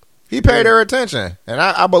 He paid her attention, and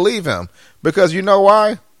I believe him, because you know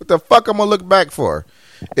why? What the fuck I'm gonna look back for?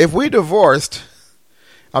 If we divorced,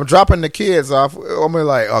 I'm dropping the kids off. I'm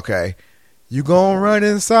like, okay, you gonna run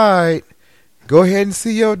inside, go ahead and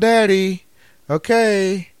see your daddy,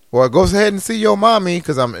 okay? Or go ahead and see your mommy,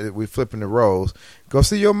 because we flipping the roles. Go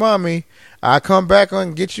see your mommy. I come back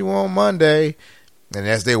and get you on Monday. And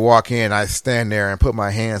as they walk in, I stand there and put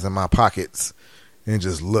my hands in my pockets and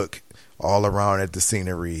just look all around at the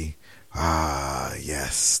scenery. Ah,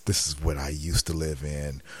 yes, this is what I used to live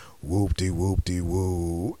in.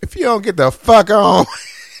 Whoop-de-whoop-de-woo. If you don't get the fuck on.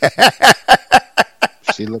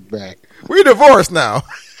 She looked back. We divorced now.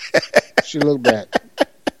 She looked back.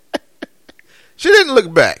 She didn't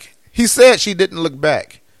look back. He said she didn't look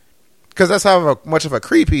back. Because that's how much of a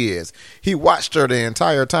creep he is. He watched her the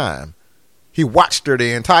entire time. Well,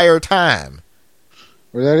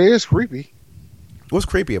 that is creepy. What's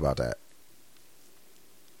creepy about that?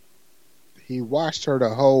 He watched her the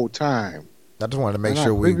whole time. I just wanted to make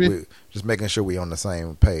sure we just making sure we on the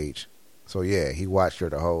same page. So yeah, he watched her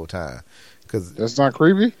the whole time. Cause that's not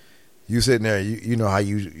creepy. You sitting there, you know how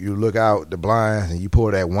you look out the blinds and you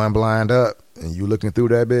pull that one blind up and you looking through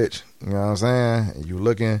that bitch. You know what I'm saying? And you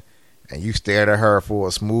looking and you stared at her for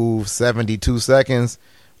a smooth 72 seconds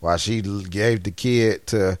while she gave the kid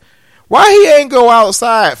to. Why he ain't go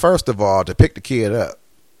outside first of all to pick the kid up?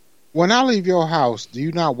 When I leave your house, do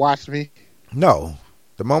you not watch me? No.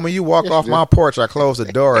 The moment you walk off my porch, I close the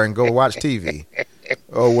door and go watch TV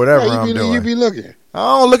or whatever I'm doing. You be looking.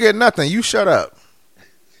 I don't look at nothing. You shut up.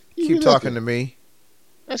 Keep talking to me.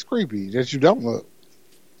 That's creepy that you don't look.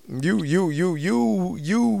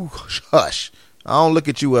 You hush. I don't look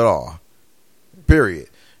at you at all. Period.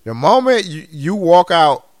 The moment you walk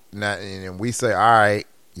out and we say, all right,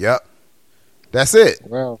 yep, that's it.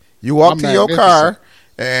 Well, you walk to your car.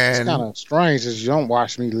 And it's kind of strange that you don't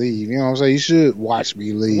watch me leave. You know what I'm saying? You should watch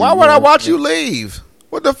me leave. Why would I watch you leave?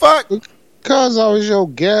 What the fuck? Because I was your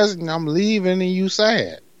guest and I'm leaving and you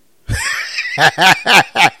sad.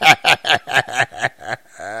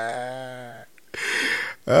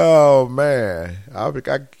 Oh, man.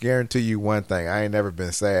 I guarantee you one thing. I ain't never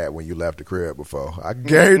been sad when you left the crib before. I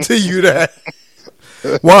guarantee you that.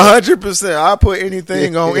 100%. I put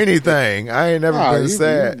anything on anything. I ain't never been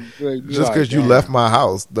sad just because you left my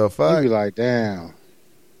house. The fuck? You be like, damn.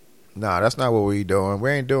 Nah, that's not what we doing. We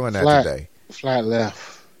ain't doing that today. Flat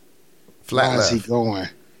left. Why is he going?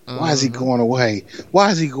 Why is he going away? Why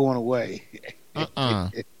is he going away?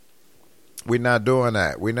 We're not doing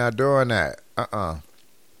that.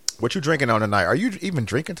 What you drinking on tonight? Are you even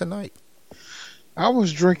drinking tonight? I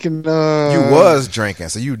was drinking. You was drinking,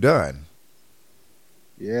 so you done.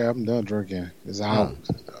 Yeah, I'm done drinking. It's out.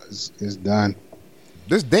 It's done.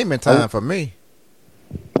 This demon time for me.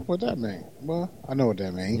 What that mean? Well, I know what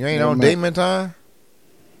that means. You ain't on demon time?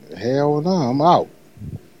 Hell no, I'm out.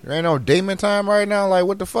 You ain't on demon time right now? Like,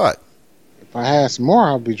 what the fuck? If I had some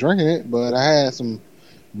more, I'd be drinking it. But I had some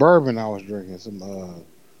bourbon I was drinking. Some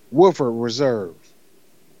Woodford Reserve.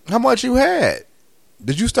 How much you had?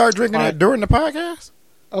 Did you start drinking it during the podcast?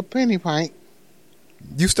 A penny pint.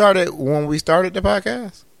 You started when we started the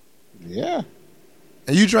podcast? Yeah.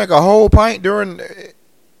 And you drank a whole pint during...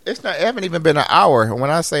 It haven't even been an hour. When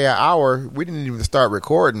I say an hour, we didn't even start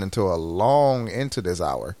recording until a long into this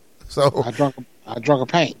hour. So I drunk a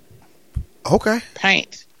pint. Okay.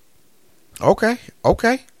 Pint. Okay.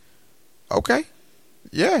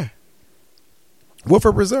 Yeah.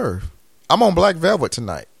 Woodford Reserve. I'm on Black Velvet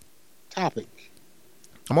tonight. Topic.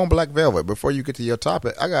 I'm on Black Velvet. Before you get to your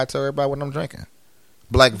topic, I gotta tell everybody what I'm drinking.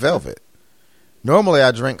 Black Velvet. Normally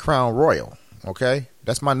I drink Crown Royal. Okay,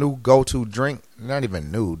 that's my new go-to drink. Not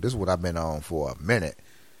even new. This is what I've been on for a minute.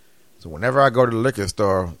 So whenever I go to the liquor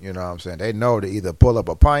store, you know what I'm saying, they know to either pull up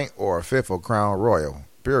a pint or a fifth of Crown Royal.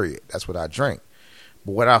 Period. That's what I drink.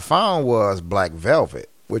 But what I found was Black Velvet,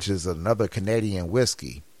 which is another Canadian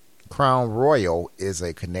whiskey. Crown Royal is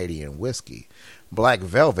a Canadian whiskey. Black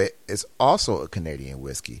Velvet is also a Canadian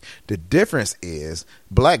whiskey. The difference is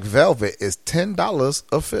Black Velvet is $10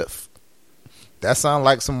 a fifth. That sounds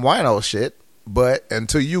like some wino shit, but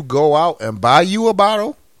until you go out and buy you a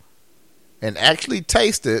bottle and actually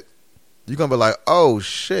taste it, you're going to be like, oh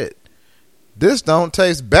shit, this don't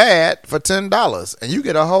taste bad for $10. And you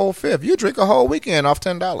get a whole fifth. You drink a whole weekend off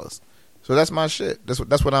 $10. So that's my shit.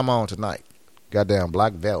 That's what I'm on tonight. Goddamn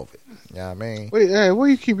Black Velvet. You know what I mean? Wait, hey, where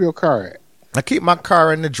you keep your car at? I keep my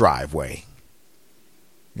car in the driveway.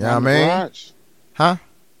 You know what I mean? Garage? Huh?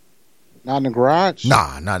 Not in the garage?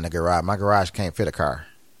 Nah, not in the garage. My garage can't fit a car.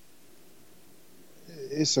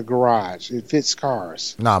 It's a garage. It fits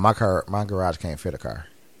cars. Nah, my garage can't fit a car.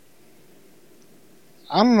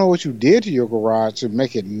 I don't know what you did to your garage to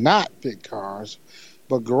make it not fit cars,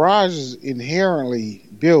 but garage is inherently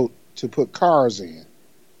built to put cars in.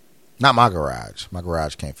 Not my garage. My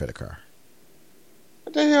garage can't fit a car.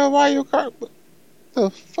 What the hell? Why your car? What the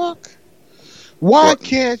fuck? Why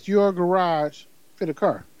can't your garage fit a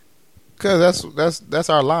car? Because that's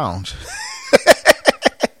our lounge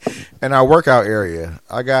and our workout area.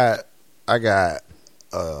 I got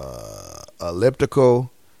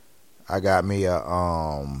elliptical. I got me a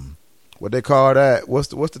what they call that? What's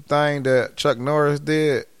the thing that Chuck Norris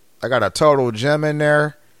did? I got a total gym in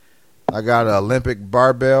there. I got an Olympic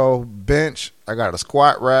barbell bench. I got a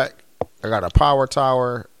squat rack. I got a power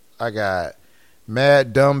tower. I got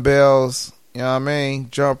mad dumbbells. You know what I mean?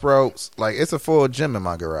 Jump ropes. Like, it's a full gym in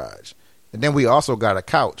my garage. And then we also got a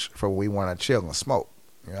couch for when we want to chill and smoke.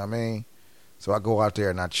 You know what I mean? So I go out there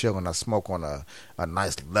and I chill and I smoke on a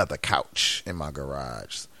nice leather couch in my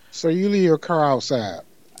garage. So you leave your car outside?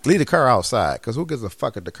 Leave the car outside, because who gives a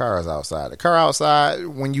fuck if the car is outside? The car outside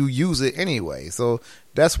when you use it anyway. So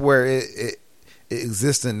that's where it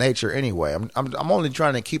exists in nature anyway. I'm only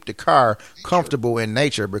trying to keep the car comfortable in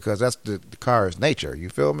nature, because that's the car's nature. You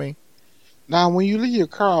feel me? Now, when you leave your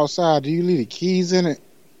car outside, do you leave the keys in it?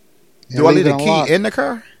 Do I leave the key in the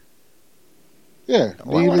car? Yeah.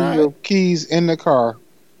 Do you leave your keys in the car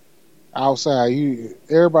outside?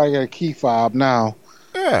 Everybody got a key fob now.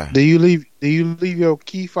 Yeah. Do you leave your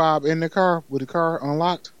key fob in the car with the car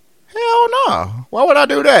unlocked? Hell no. Why would I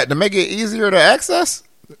do that? To make it easier to access?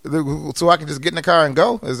 So I can just get in the car and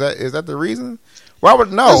go? Is that the reason? Why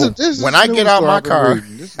would no? When I get out my car,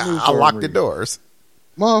 I lock the doors.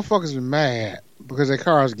 Motherfuckers are mad because their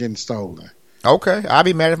cars getting stolen. Okay, I'd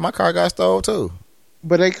be mad if my car got stolen too.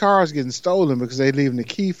 But their cars getting stolen because they leaving the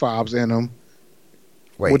key fobs in them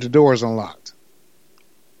with the doors unlocked.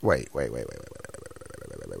 Wait.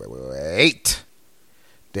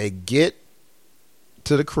 They get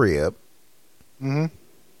to the crib. Mm-hmm.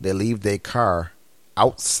 They leave their car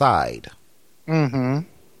outside. Mm-hmm.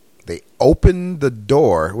 They open the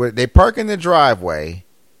door. They park in the driveway.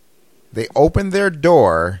 They open their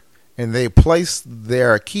door and they place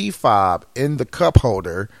their key fob in the cup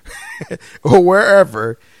holder or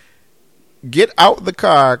wherever. Get out the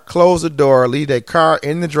car, close the door, leave their car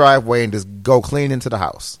in the driveway, and just go clean into the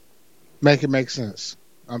house. Make it make sense.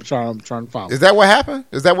 I'm trying to follow. Is that what happened?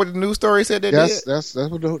 Is that what the news story said they did? That's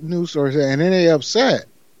what the news story said. And then they upset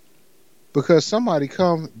because somebody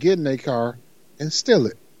come get in their car and steal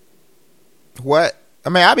it. What? I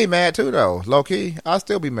mean, I'd be mad too, though. Low key, I'll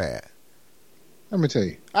still be mad. Let me tell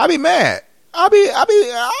you. I'll be mad. I'll be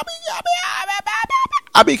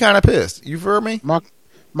kind of pissed. You feel me? My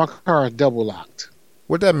car is double locked.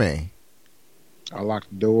 What that mean? I lock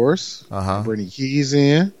the doors. Uh-huh. Bring the keys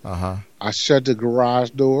in. Uh-huh. I shut the garage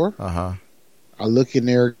door. Uh-huh. I look in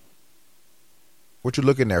there. What you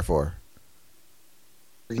looking there for?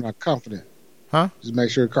 I'm not confident. Huh? Just make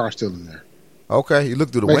sure the car's still in there. Okay. You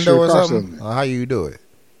look through the Make window sure or the car's something? still in Or how you do it?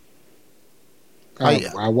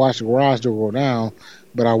 I watch the garage door go down,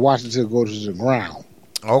 but I watch it till it go to the ground.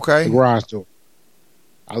 Okay. The garage door.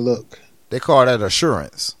 I look. They call that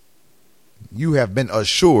assurance. You have been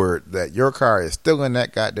assured that your car is still in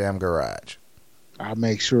that goddamn garage. I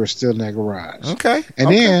make sure it's still in that garage. Okay. And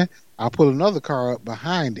then I pull another car up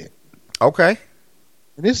behind it. Okay.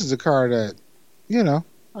 And this is a car that,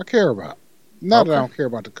 I care about. Not that I don't care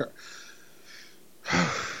about the car.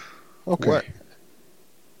 Okay. What?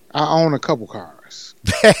 I own a couple cars.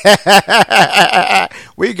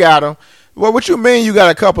 We got them. Well, what you mean you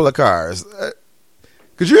got a couple of cars?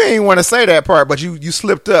 Because you ain't want to say that part, but you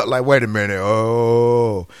slipped up like, wait a minute.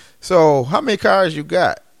 Oh. So how many cars you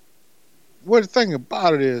got? What the thing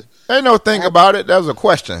about it is... Ain't no thing about it. That was a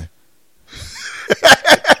question.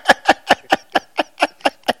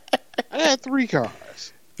 I had 3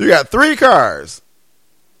 cars. You got 3 cars.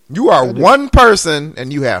 You are one person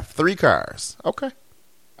and you have 3 cars. Okay.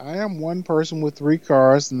 I am one person with 3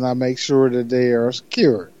 cars, and I make sure that they are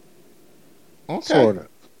secured. Okay. Sort of.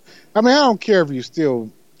 I mean, I don't care if you steal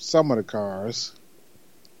some of the cars,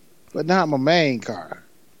 but not my main car.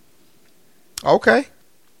 Okay.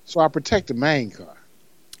 So I protect the main car.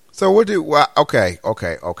 So what do... Well, okay.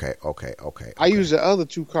 I use the other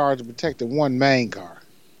 2 cars to protect the one main car.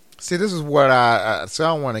 See, this is what so I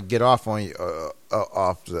don't want to get off on you,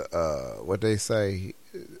 off the, what they say,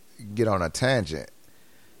 get on a tangent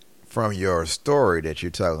from your story that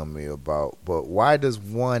you're telling me about. But why does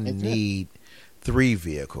one need 3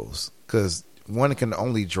 vehicles? Because one can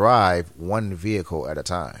only drive 1 vehicle at a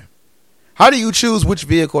time. How do you choose which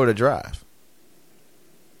vehicle to drive?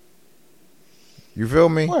 You feel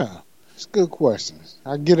me? Well, it's a good question.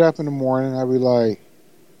 I get up in the morning, I'll be like,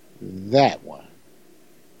 that one.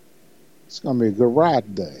 It's going to be a good ride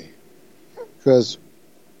today. Because,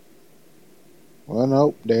 well,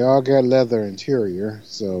 nope, they all got leather interior,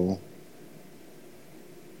 so.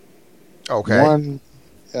 Okay. One,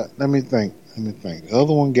 let me think. The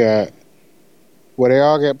other one got, well, they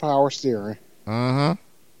all got power steering.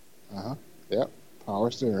 Mm-hmm. Yep,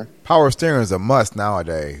 power steering. Power steering is a must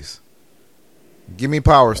nowadays. Give me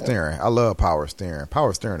power steering. I love power steering.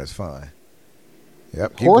 Power steering is fun.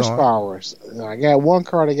 Yep. Keep Horsepower. I got one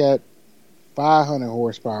car that got 500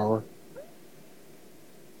 horsepower.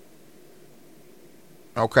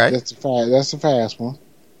 Okay. That's a fast one.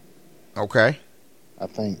 Okay. I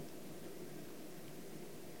think.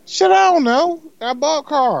 Shit, I don't know. I bought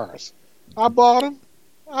cars. I bought them.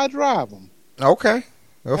 I drive them. Okay.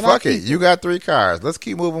 Well, And fuck it. You got 3 cars. Let's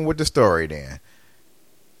keep moving with the story then.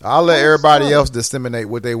 I'll let everybody else disseminate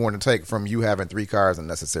what they want to take from you having 3 cars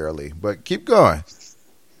unnecessarily. But keep going.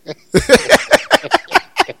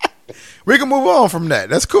 We can move on from that.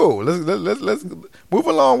 That's cool. Let's move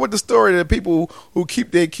along with the story of people who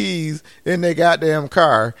keep their keys in their goddamn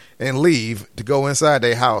car and leave to go inside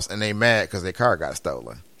their house and they mad because their car got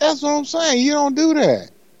stolen. That's what I'm saying. You don't do that.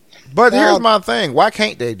 But here's my thing. Why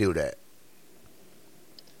can't they do that?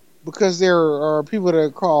 Because there are people that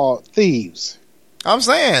are called thieves. I'm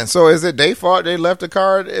saying, so is it their fault they left the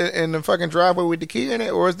car in the fucking driveway with the key in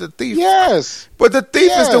it, or is the thief? Yes. But the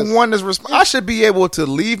thief is the one that's responsible. I should be able to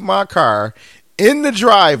leave my car in the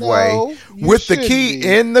driveway with the key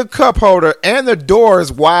in the cup holder and the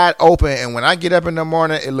doors wide open, and when I get up in the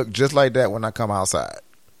morning, it look just like that when I come outside.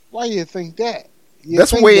 Why you think that?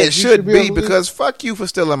 That's the way it should be, because fuck you for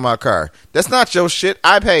stealing my car. That's not your shit.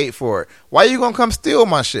 I paid for it. Why you gonna come steal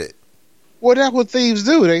my shit? Well, that's what thieves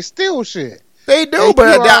do. They steal shit. They do,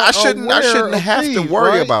 but I shouldn't have to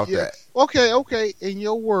worry about that. Okay. In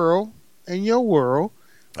your world, where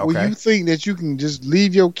you think that you can just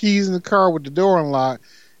leave your keys in the car with the door unlocked,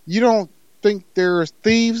 you don't think there's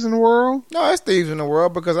thieves in the world? No, there's thieves in the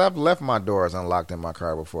world because I've left my doors unlocked in my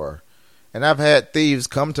car before. And I've had thieves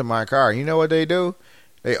come to my car. You know what they do?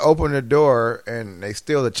 They open the door and they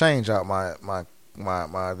steal the change out my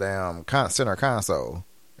damn center console,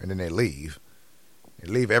 and then they leave.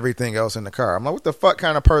 They leave everything else in the car. I'm like, what the fuck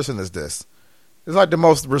kind of person is this? It's like the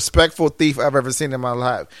most respectful thief I've ever seen in my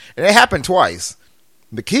life. And it happened twice.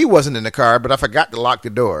 The key wasn't in the car, but I forgot to lock the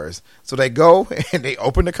doors. So they go and they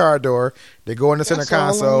open the car door, they go in the center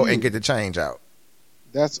console and get the change out.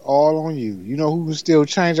 That's all on you. You know who can still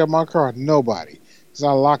change out my car? Nobody. Because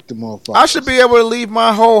I locked the motherfucker. I should be able to leave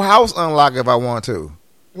my whole house unlocked if I want to.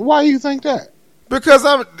 Why do you think that? Because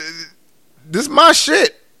this is my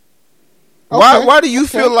shit. Why do you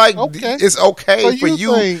feel like it's okay for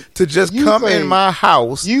you to just come in my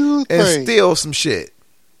house and steal some shit?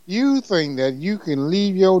 You think that you can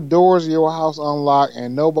leave your doors of your house unlocked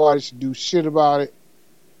and nobody should do shit about it?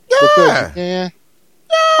 Yeah. Because you can?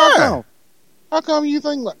 Yeah. How come you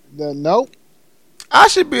think like that? Nope. I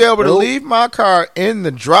should be able to leave my car in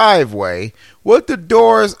the driveway with the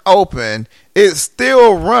doors open. It's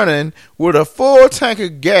still running with a full tank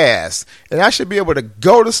of gas. And I should be able to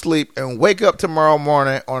go to sleep and wake up tomorrow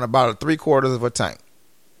morning on about 3/4 of a tank.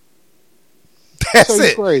 That's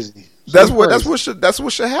it. Crazy. That's what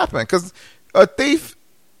should happen. Because a thief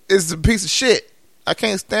is a piece of shit. I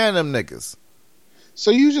can't stand them niggas.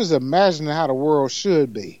 So you just imagine how the world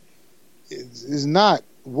should be. is not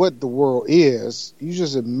what the world is. You're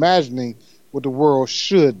just imagining what the world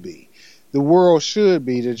should be. The world should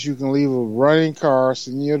be that you can leave a running car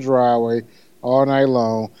sitting in your driveway all night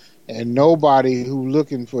long, and nobody who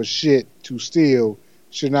looking for shit to steal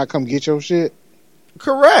should not come get your shit.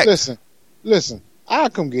 Correct. Listen. I'll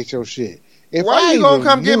come get your shit. If Why you gonna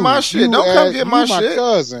come get my shit? Don't come get my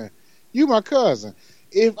shit. You my cousin.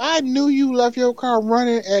 If I knew you left your car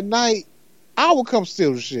running at night, I would come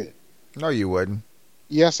steal the shit. No, you wouldn't.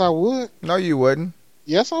 Yes, I would. No, you wouldn't.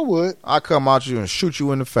 Yes, I would. I'll come out you and shoot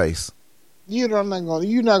you in the face. You're not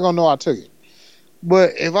gonna know I took it.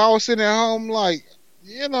 But if I was sitting at home, like,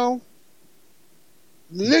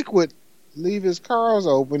 Liquid leave his cars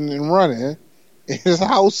open and running in his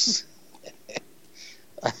house,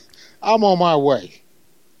 I'm on my way.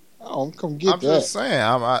 Oh, come get that. I'm just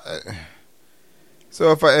saying.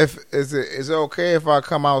 So if is it okay if I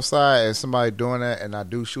come outside and somebody doing that and I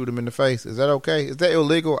do shoot him in the face? Is that okay? Is that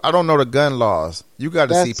illegal? I don't know the gun laws. You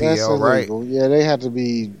got a CPL, right? Yeah, they had to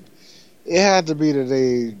be. It had to be that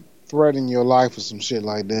they threaten your life or some shit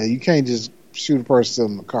like that. You can't just shoot a person still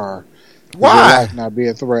in the car. Why? Your life not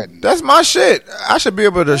being threatened. That's my shit. I should be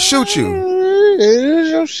able to shoot you. It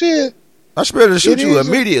is your shit. I should be able to shoot you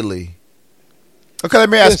immediately. Okay, let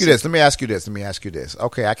me ask you this.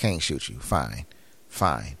 Okay, I can't shoot you. Fine.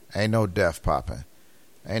 Ain't no death popping.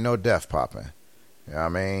 You know what I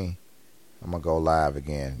mean? I'm going to go live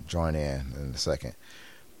again. Join in a second.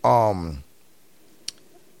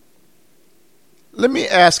 Let me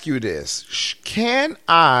ask you this.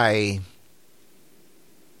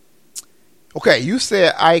 Okay, you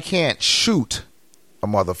said I can't shoot a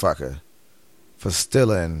motherfucker for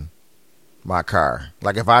stealing my car.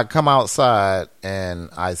 Like if I come outside and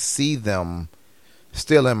I see them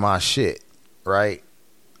stealing my shit, right?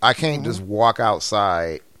 I can't just walk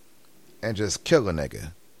outside and just kill a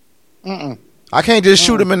nigga. I can't just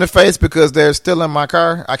shoot them in the face because they're stealing my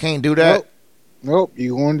car. I can't do that. Nope.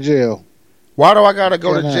 You going to jail. Why do I gotta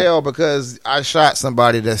go to jail because I shot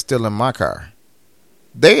somebody that's stealing my car?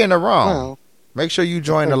 They in the wrong. Well, make sure you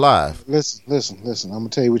join the live. Listen. I'm gonna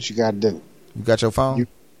tell you what you gotta do. You got your phone?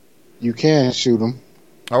 You can shoot them.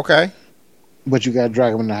 Okay. But you gotta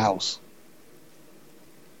drag them in the house.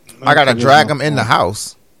 I gotta drag them in the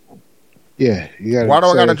house? Yeah. You gotta. Why do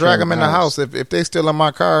I gotta drag them in the house if they still in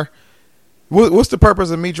my car? What's the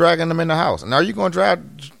purpose of me dragging them in the house? And are you gonna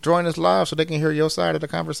join this live so they can hear your side of the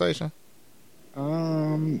conversation?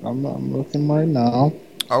 I'm looking right now.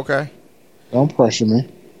 Okay. Don't pressure me.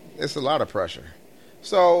 It's a lot of pressure.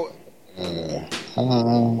 So, I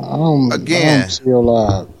don't see your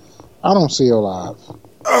live. I don't see your live.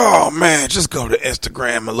 Oh man, just go to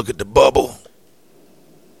Instagram and look at the bubble.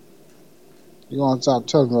 You gonna stop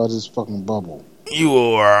telling me about this fucking bubble? You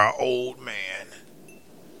are an old man.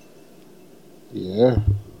 Yeah.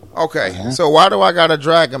 Okay, so why do I gotta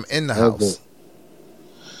drag them in the house?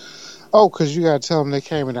 Oh, because you got to tell them they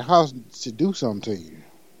came in the house to do something to you.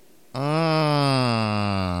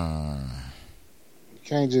 You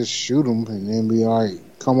can't just shoot them and then be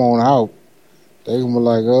like, come on out. They can be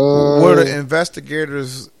like, Will the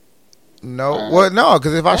investigators know? Well, no,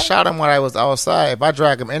 because if I shot them when I was outside, if I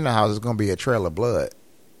drag them in the house, it's going to be a trail of blood.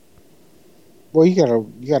 Well, you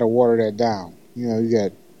gotta water that down. You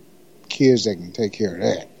got kids that can take care of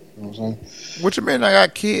that. You know what I'm saying? What you mean I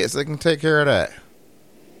got kids that can take care of that?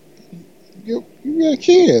 You got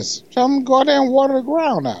kids. Tell them to go out there and water the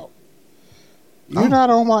ground out. You're not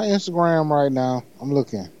on my Instagram right now. I'm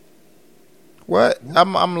looking. What?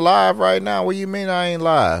 I'm live right now. What do you mean I ain't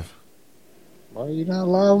live? Why you not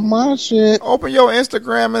live on my shit? Open your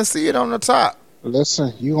Instagram and see it on the top.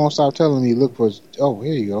 Listen, you gonna stop telling me look for... Oh,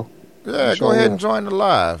 here you go. Yeah, go ahead and join the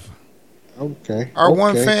live. Okay. Our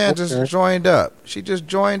one fan just joined up. She just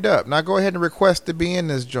joined up. Now go ahead and request to be in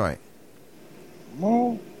this joint.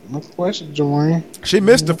 Well... No question, Joanne. She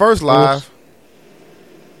missed the first live.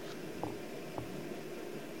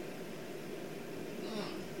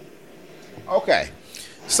 Okay.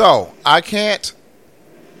 So I can't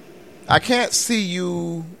see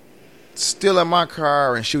you stealing my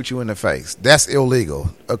car and shoot you in the face. That's illegal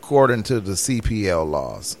according to the CPL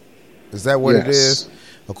laws. Is that what it is?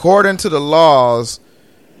 According to the laws,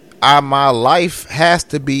 my life has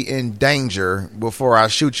to be in danger before I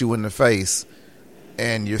shoot you in the face.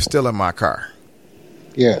 And you're still in my car.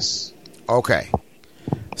 Yes. Okay.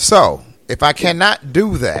 So, if I cannot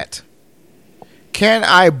do that, can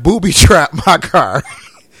I booby trap my car?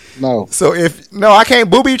 No. I can't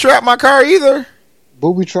booby trap my car either.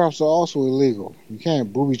 Booby traps are also illegal. You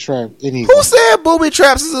can't booby trap anything. Who said booby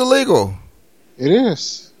traps is illegal? It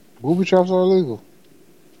is. Booby traps are illegal.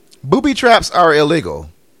 Booby traps are illegal.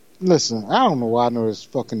 Listen, I don't know why I know this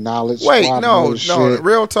fucking knowledge. Wait, why I no, know this no, shit.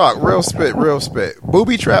 real talk, real spit.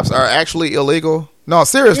 Booby traps are actually illegal. No,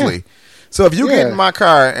 seriously. Yeah. So if you get Yeah. in my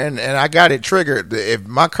car and I got it triggered, if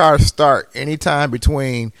my car start anytime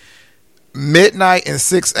between midnight and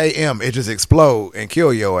 6 a.m., it just explode and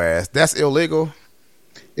kill your ass. That's illegal.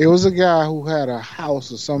 It was a guy who had a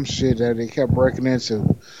house or some shit that they kept breaking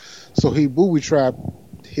into. So he booby trapped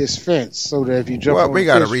his fence so that if you jump Well, on we the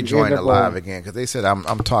got to fence, you rejoin end the up live on- again because they said I'm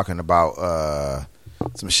talking about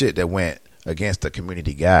some shit that went against the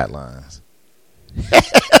community guidelines.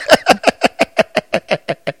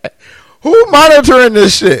 Who monitoring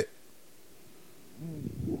this shit?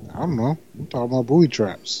 I don't know. I'm talking about booby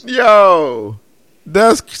traps. Yo,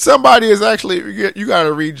 somebody is actually, you got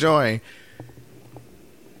to rejoin.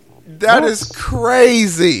 That is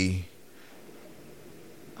crazy.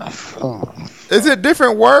 Is it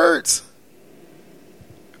different words?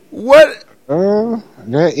 What?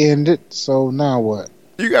 That ended. So now what?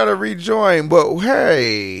 You got to rejoin, but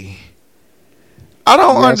hey, I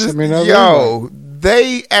don't You gotta send me understand. another Yo,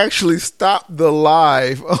 they actually stopped the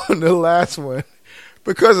live on the last one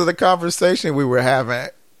because of the conversation we were having.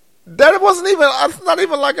 That wasn't even, it's not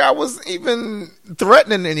even like I was even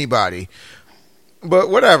threatening anybody. But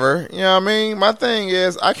whatever, you know what I mean? My thing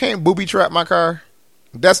is, I can't booby trap my car.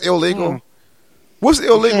 That's illegal. What's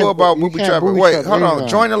illegal about booby trapping? Wait, hold on.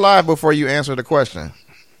 Join the live before you answer the question.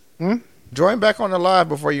 Join back on the live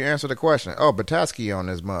before you answer the question. Oh, Bataski on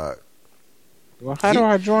this mug. Well, how do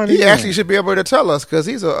I join He again? actually should be able to tell us because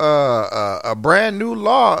he's a brand new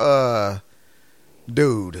law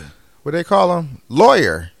dude. What they call him?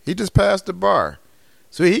 Lawyer. He just passed the bar.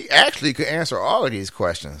 So he actually could answer all of these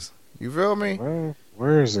questions. You feel me?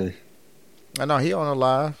 Where is he? I know he on the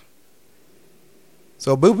live.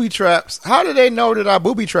 So booby traps. How do they know that I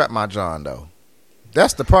booby trapped my John though?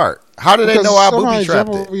 That's the part. How do they know I booby trapped jump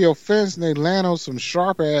it? over your fence and they land on some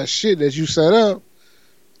sharp ass shit that you set up.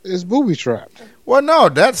 It's booby trapped. Well, no,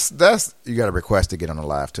 that's you got to request to get on the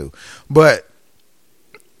live too, but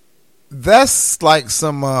that's like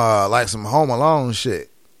some Home Alone shit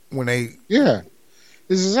when they. Yeah,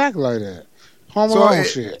 it's exactly like that. Home Alone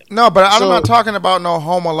shit. No, but I'm So- not talking about no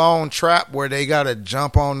Home Alone trap where they got to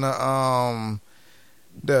jump on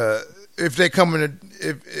the if they come in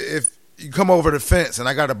if you come over the fence and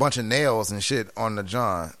I got a bunch of nails and shit on the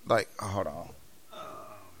John. Like, hold on.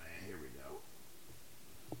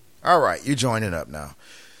 All right, you joining up now.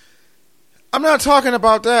 I'm not talking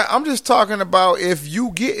about that. I'm just talking about if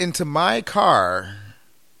you get into my car,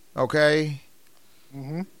 okay,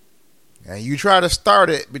 and you try to start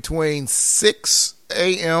it between 6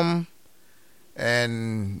 a.m.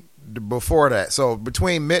 and before that. So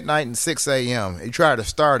between midnight and 6 a.m., you try to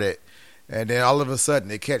start it, and then all of a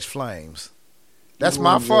sudden it catch flames. It's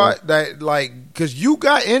my fault that, like, because you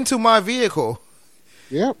got into my vehicle.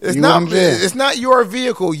 Yep. It's not your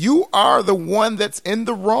vehicle. You are the one that's in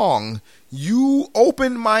the wrong. You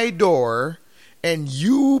opened my door and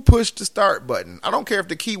you pushed the start button. I don't care if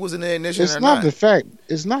the key was in the ignition It's or not not.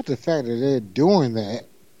 It's not the fact that they're doing that.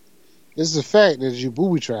 It's the fact that you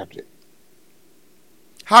booby trapped it.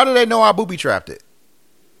 How do they know I booby trapped it?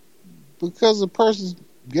 Because the person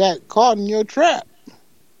got caught in your trap.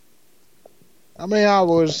 I mean, I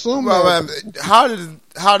would assume that How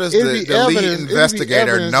does it'd the be lead evidence- investigator it'd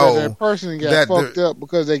be evidence know that person got that fucked up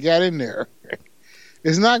because they got in there?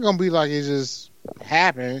 It's not going to be like it just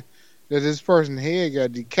happened that this person's head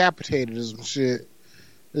got decapitated or some shit.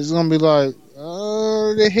 It's going to be like,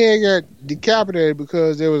 their head got decapitated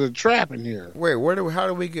because there was a trap in here. Wait, how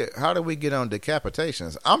do we get on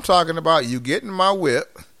decapitations? I'm talking about you getting my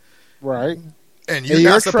whip, Right. and you're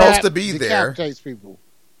your not supposed trap to be there. decapitates people.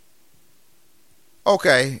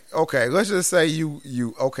 Okay. Let's just say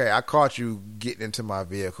I caught you getting into my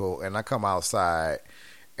vehicle, and I come outside,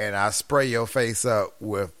 and I spray your face up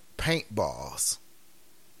with paintballs.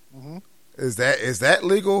 Is that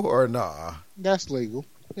legal or nah? That's legal.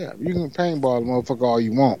 Yeah, you can paintball the motherfucker all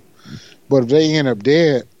you want. But if they end up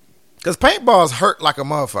dead, Because paintballs hurt like a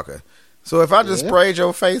motherfucker. So if I just sprayed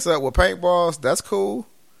your face up with paintballs, that's cool.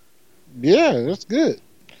 yeah, that's good.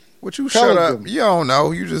 Would you Tell shut up? them. You don't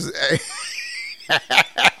know. You just.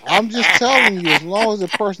 I'm just telling you, as long as the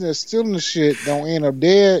person that's stealing the shit don't end up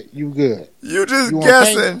dead, you good. You just You want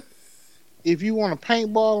guessing. If you want to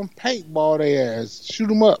paintball them, paintball their ass. Shoot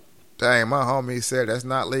them up. Dang, my homie said that's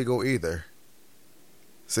not legal either.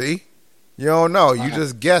 See? You don't know. You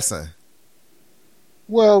just guessing.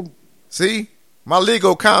 Well, See? My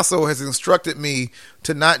legal counsel has instructed me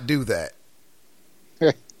to not do that.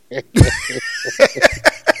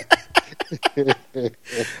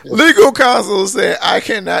 Legal counsel said, I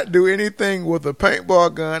cannot do anything with a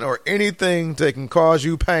paintball gun or anything that can cause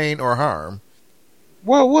you pain or harm.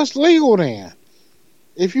 Well, what's legal then?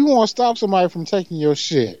 If you want to stop somebody from taking your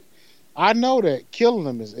shit, I know that killing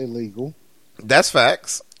them is illegal. That's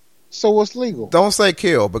facts. So what's legal? Don't say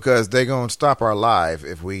kill because they're going to stop our live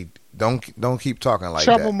if we don't keep talking like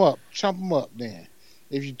chump that. Them up. Chump them up then.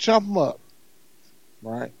 If you chump them up,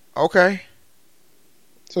 right? Okay.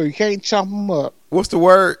 So you can't chump them up. What's the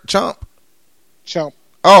word? Chump? Chump.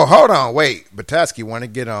 Oh, hold on. Wait. Bataski want to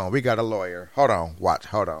get on. We got a lawyer. Hold on. Watch.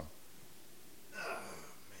 Hold on. Oh,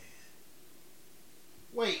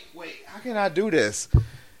 man. Wait. How can I do this?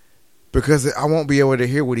 Because I won't be able to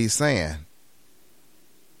hear what he's saying.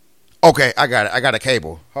 Okay, I got it. I got a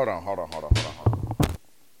cable. Hold on.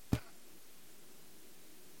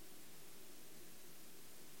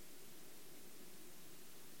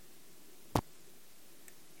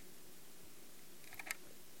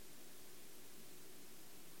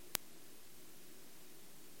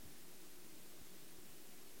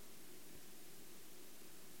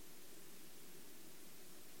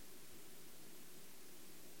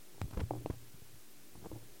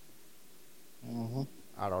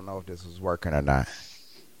 I don't know if this is working or not.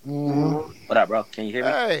 What up, bro? Can you hear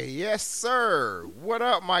me? Hey, yes, sir. What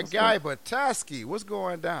up, my guy Bataski? What's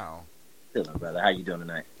going down? Chilling, brother. How you doing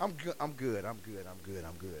tonight? I'm good.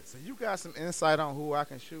 So you got some insight on who I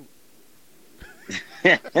can shoot?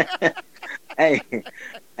 Hey.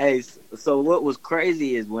 So what was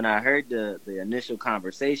crazy is when I heard the initial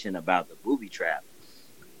conversation about the booby trap.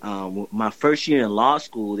 My first year in law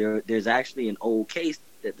school, there's actually an old case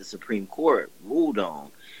that the Supreme Court ruled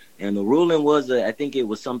on. And the ruling was, I think it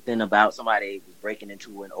was something about somebody was breaking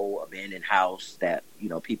into an old abandoned house that,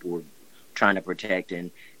 people were trying to protect.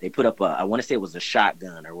 And they put up I want to say it was a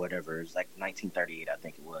shotgun or whatever. It was like 1938, I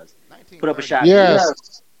think it was. Put up a shotgun.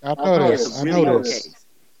 Yes. I know this. I know this. Case.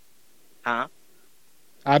 Huh?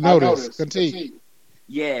 I know this. Continue.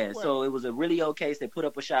 Yeah, so it was a really old case. They put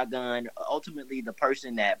up a shotgun. Ultimately, the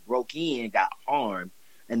person that broke in got harmed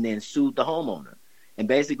and then sued the homeowner. And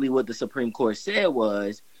basically what the Supreme Court said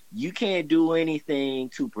was, you can't do anything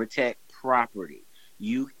to protect property.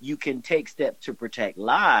 You can take steps to protect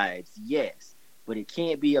lives, yes, but it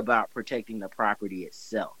can't be about protecting the property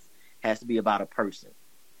itself. It has to be about a person.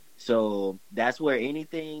 So that's where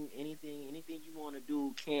anything you want to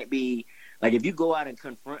do can't be, like if you go out and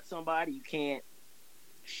confront somebody, you can't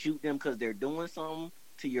shoot them because they're doing something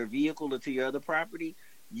to your vehicle or to your other property.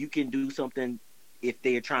 You can do something if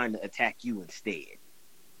they're trying to attack you instead.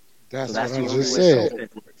 That's what I just said.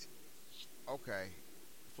 Okay.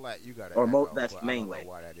 Flat, you got it. Or that's the main way. I don't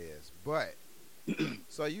know why that is. But,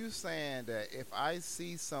 so you saying that if I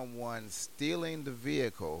see someone stealing the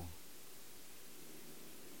vehicle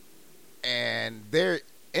and they're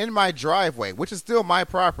in my driveway, which is still my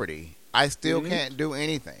property, I still can't do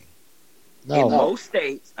anything? No. In most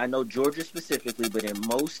states, I know Georgia specifically, but in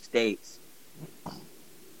most states,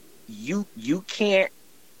 you can't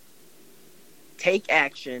take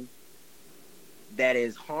action that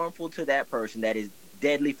is harmful to that person, that is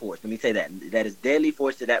deadly force. Let me say that is deadly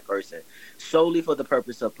force to that person solely for the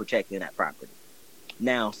purpose of protecting that property.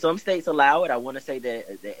 Now, some states allow it. I want to say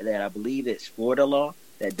that I believe it's Florida law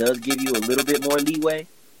that does give you a little bit more leeway,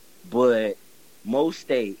 but most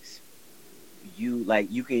states, you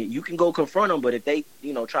can go confront them, but if they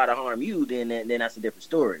try to harm you, then that's a different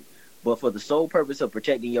story. But for the sole purpose of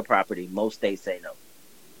protecting your property, most states say no.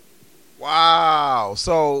 Wow.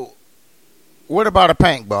 So what about a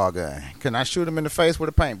paintball gun? Can I shoot him in the face with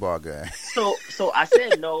a paintball gun? So I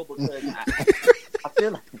said no because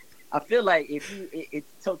I feel like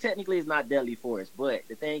so technically it's not deadly force, but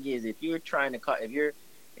the thing is, if you're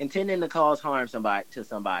intending to cause harm to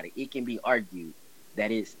somebody, it can be argued that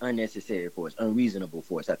it's unnecessary force, unreasonable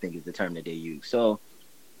force, I think is the term that they use. So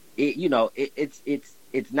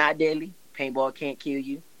it's not deadly. Paintball can't kill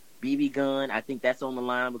you. BB gun, I think that's on the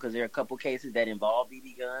line because there are a couple cases that involve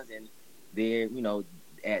BB guns and they're,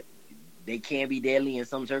 they can be deadly in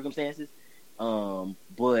some circumstances.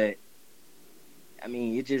 But I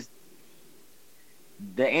mean,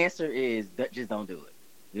 the answer is just don't do it.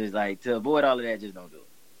 Just like to avoid all of that, just don't do it.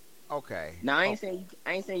 Okay. Now I ain't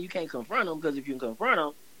saying you can't confront them, because if you can confront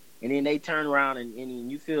them and then they turn around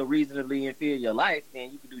and you feel reasonably in fear of your life,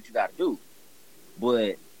 then you can do what you got to do.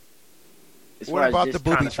 But what about the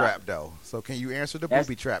booby trap though? So can you answer the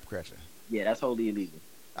booby trap question? Yeah, that's wholly illegal.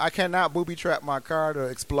 I cannot booby trap my car to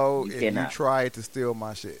explode if you try to steal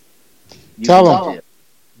my shit. Tell them.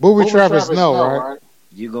 Booby trap is no, right?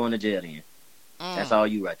 You going to jail then. That's all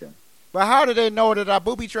you right there. But how do they know that I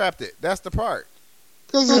booby trapped it? That's the part.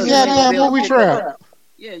 Because it's a goddamn booby trap.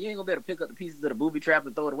 Yeah, you ain't gonna be able to pick up the pieces of the booby trap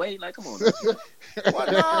and throw it away. Like, come on.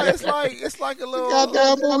 Well, no, it's like a little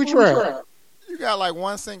Goddamn booby trap. You got like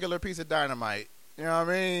one singular piece of dynamite. You know what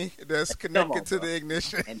I mean? That's connected to the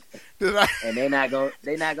ignition. And they're not gonna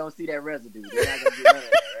see that residue. They're not gonna get none of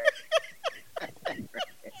that, right?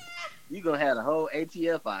 You gonna have the whole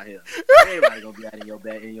ATF out here. Everybody gonna be out in your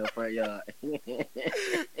back in your front yard.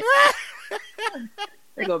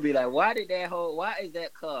 They're gonna be like, why is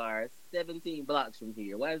that car 17 blocks from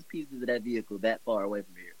here? Why is pieces of that vehicle that far away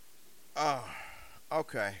from here? Oh,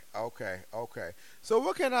 okay. So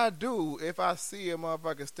what can I do if I see a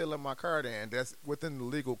motherfucker stealing my car then that's within the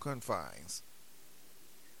legal confines?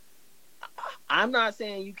 I'm not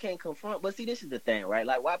saying you can't confront, but see, this is the thing, right?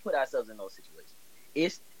 Like, why put ourselves in those situations?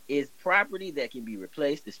 It's property that can be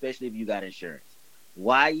replaced, especially if you got insurance.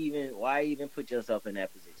 Why even put yourself in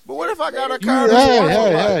that position? But what if I got a car?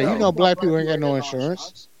 Hey, you know black people ain't got no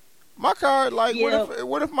insurance. My car, like,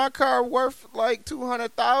 what if my car worth like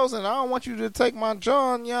 $200,000? I don't want you to take my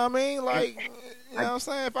John. You know what I mean? Like, you know what I'm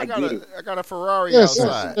saying? If I got a Ferrari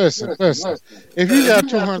outside. Listen. If you got a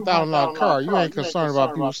 $200,000 car, you ain't concerned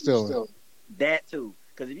about people stealing. That too,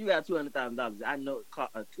 because if you got $200,000, I know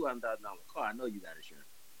a $200,000 car. I know you got insurance.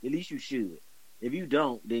 At least you should. If you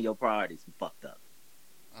don't, then your priorities are fucked up.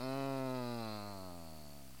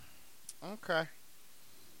 Okay.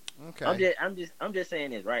 I'm just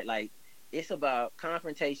saying this, right? Like, it's about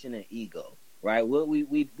confrontation and ego, right?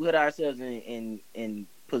 We put ourselves in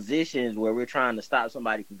positions where we're trying to stop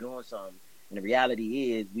somebody from doing something, and the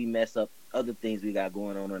reality is we mess up other things we got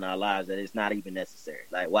going on in our lives that it's not even necessary.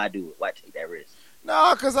 Like, why do it? Why take that risk?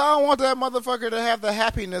 No, because I don't want that motherfucker to have the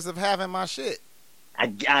happiness of having my shit.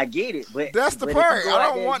 I get it, but that's the part. I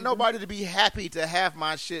don't want nobody to be happy to have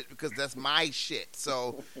my shit because that's my shit.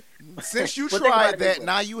 So since you tried that,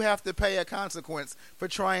 now you have to pay a consequence for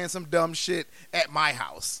trying some dumb shit at my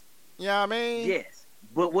house. You know what I mean? Yes,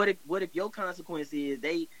 but what if your consequence is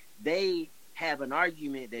they have an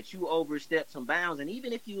argument that you overstepped some bounds, and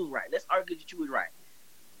even if you was right, let's argue that you was right,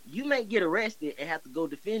 you may get arrested and have to go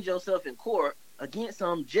defend yourself in court against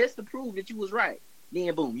them just to prove that you was right.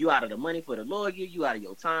 Then boom, you out of the money for the lawyer, you out of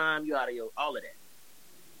your time, you out of all of that.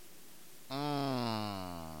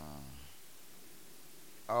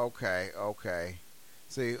 Okay.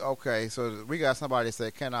 See, so we got somebody say,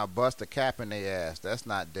 can I bust a cap in their ass? That's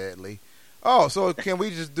not deadly. Oh, so can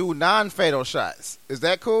we just do non-fatal shots? Is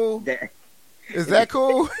that cool? Is that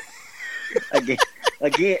cool? Again,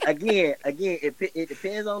 it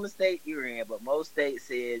depends on the state you're in, but most states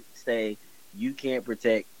say you can't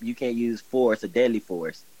use force or deadly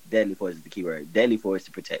force. Deadly force is the key word. Deadly force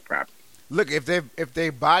to protect property. Look, if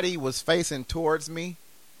their body was facing towards me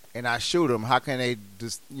and I shoot them, how can they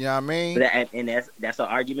just, you know what I mean? And that's an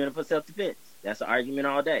argument for self-defense. That's an argument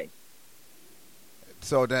all day.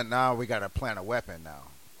 So then now we got to plant a weapon now.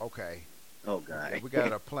 Okay. Oh, God. We got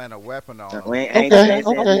to plant a weapon on them.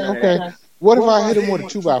 Okay. What if I hit him with a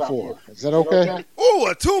 2x4? Is that okay? Ooh,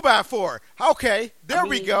 a 2x4. Okay,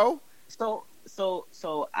 we go.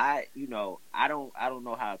 So I don't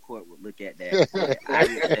know how a court would look at that. But I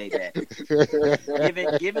would say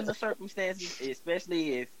that given the circumstances,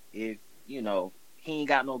 especially if he ain't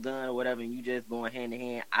got no gun or whatever, and you just going hand to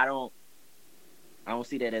hand, I don't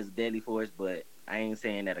see that as a deadly force. But I ain't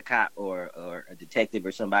saying that a cop or a detective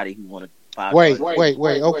or somebody who want to file. Wait.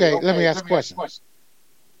 Okay, let me ask a question.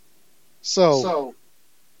 So,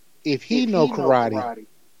 if he know karate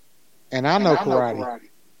and I know karate.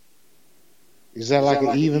 Is that like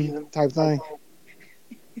an even type thing?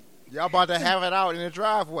 Y'all about to have it out in the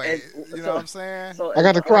driveway. You know what I'm saying? I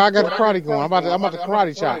got the karate going. I'm about to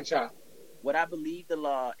karate chop. What I believe the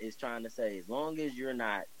law is trying to say, as long as you're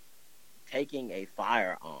not taking a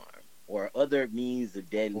firearm or other means of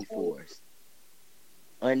deadly force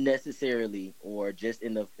unnecessarily or just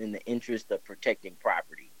in the interest of protecting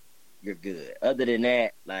property, you're good. Other than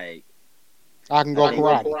that, like, I can go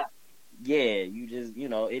karate. Yeah, you just,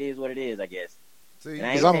 it is what it is, I guess.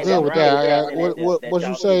 Because I'm good with that. What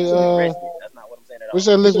you say? That's not what I'm saying at all. What's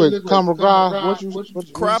that liquid?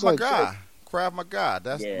 Krav Maga.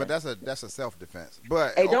 That's a self defense.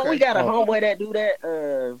 But hey, don't we got a homeboy that do that?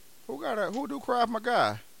 Who do Krav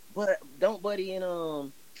Maga? But don't buddy in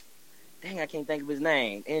I can't think of his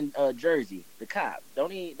name, in Jersey, the cop.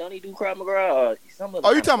 Don't he do Krav Maga?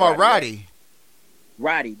 Oh, you talking about Roddy?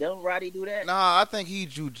 Roddy, don't Roddy do that? Nah, I think he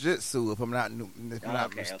jujitsu. If I'm not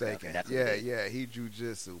mistaken. Okay. Yeah, he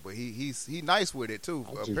jujitsu, but he nice with it too.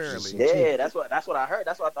 Apparently. Yeah, that's what I heard.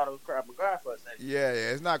 That's why I thought it was Krav Maga for a second. Yeah,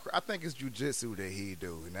 it's not. I think it's jujitsu that he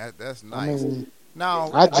do, and that's nice.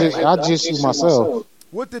 I just myself.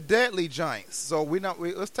 with the deadly joints. So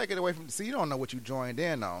let's take it away from. See, you don't know what you joined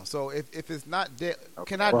in on. So if it's not dead,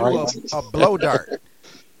 can I do a blow dart?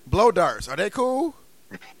 Blow darts, are they cool?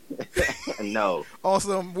 No. On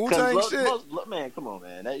some Wu-Tang shit? Man, come on,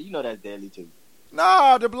 man. You know that's deadly too.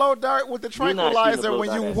 No, the blow dart with the tranquilizer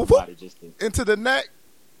when you whoop into the neck.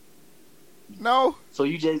 No. So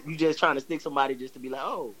you just trying to stick somebody just to be like,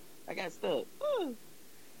 oh, I got stuck.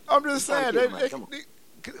 I'm just saying,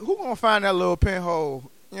 who gonna find that little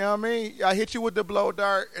pinhole? You know what I mean? I hit you with the blow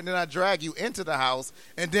dart, and then I drag you into the house,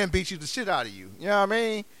 and then beat you the shit out of you. You know what I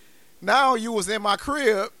mean? Now you was in my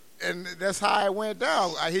crib, and that's how it went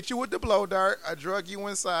down. I hit you with the blow dart, I drug you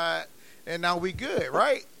inside, and now we good,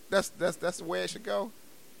 right? That's the way it should go.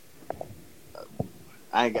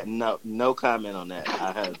 I ain't got no comment on that.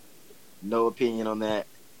 I have no opinion on that.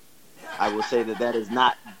 I will say that is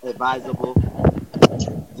not advisable.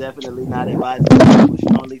 Definitely not advisable. I would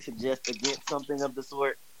strongly suggest against something of the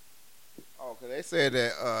sort. Oh, because they said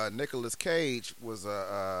that Nicolas Cage was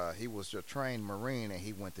he was a trained Marine and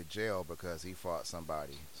he went to jail because he fought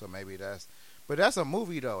somebody. So maybe that's a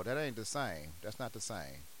movie though. That ain't the same. That's not the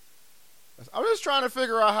same. I'm just trying to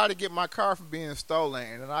figure out how to get my car from being stolen,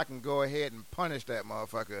 and then I can go ahead and punish that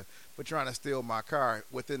motherfucker for trying to steal my car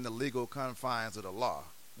within the legal confines of the law.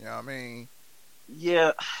 You know what I mean?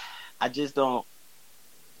 Yeah, I just don't.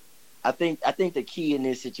 I think the key in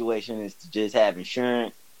this situation is to just have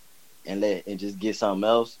insurance and just get something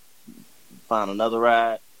else, find another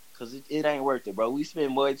ride, because it ain't worth it, bro. We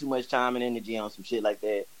spend way too much time and energy on some shit like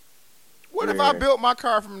that. What if I built my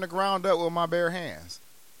car from the ground up with my bare hands?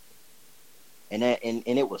 And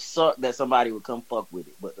it would suck that somebody would come fuck with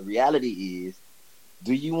it. But the reality is,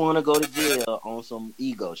 do you want to go to jail on some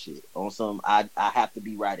ego shit? On some I have to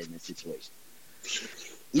be right in this situation.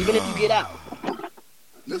 Even if you get out.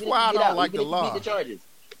 That's why I don't like the law. Meet the charges.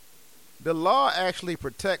 The law actually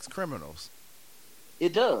protects criminals.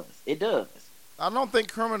 It does. It does. I don't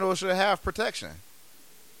think criminals should have protection.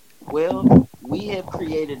 Well, we have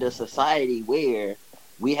created a society where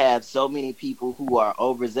we have so many people who are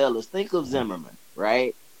overzealous. Think of Zimmerman,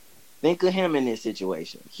 right? Think of him in this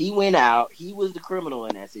situation. He went out. He was the criminal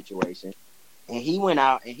in that situation. And he went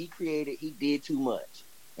out and he did too much.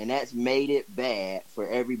 And that's made it bad for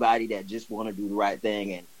everybody that just want to do the right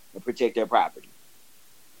thing and protect their property.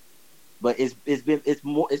 But it's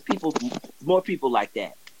more people like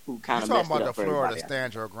that who kind of messed it up. You're talking about the Florida else.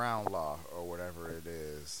 Stand Your Ground law or whatever it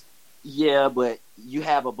is. Yeah, but you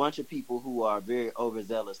have a bunch of people who are very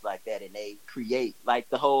overzealous like that, and they create like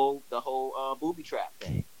the whole booby trap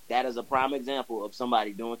thing. That is a prime example of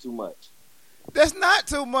somebody doing too much. That's not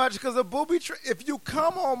too much, because a booby trap. If you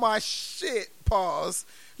come on my shit, pause.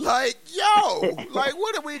 Like, yo, like,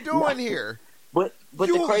 what are we doing here? But the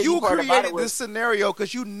crazy you part about it was, this scenario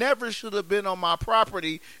because you never should have been on my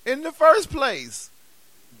property in the first place.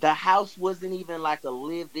 The house wasn't even like a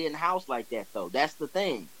lived-in house like that, though. That's the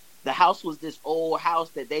thing. The house was this old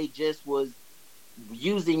house that they just was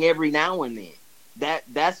using every now and then.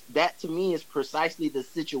 That to me is precisely the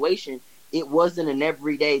situation. It wasn't an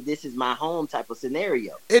everyday, this is my home type of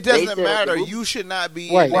scenario. It doesn't matter. You should not be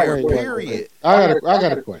in there, period. I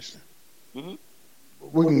got a question. Mm-hmm.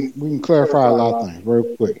 We can clarify a lot of things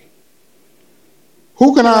real quick.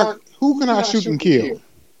 Who can I shoot and kill?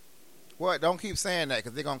 What? Don't keep saying that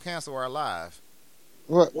because they're gonna cancel our live.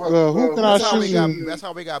 Who can I shoot? That's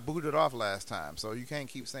how we got booted off last time. So you can't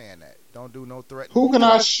keep saying that. Don't do no threat. Who can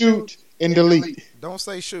I shoot and delete? Don't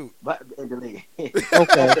say shoot. But delete.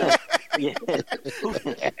 Okay. Yeah. Who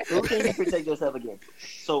can you protect yourself against?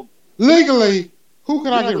 So legally, who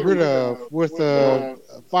can I get rid of with a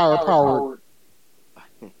fire-powered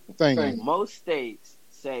thing? Most states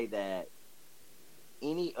say that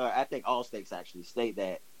I think all states actually state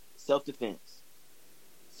that self-defense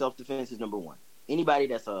is number one. Anybody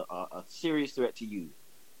that's a serious threat to you,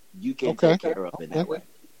 you can take care of in that way.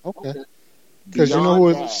 Okay. Because you know who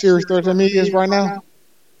a serious threat to me is right now?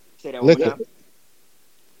 Say that one more time.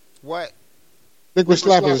 What? Liquid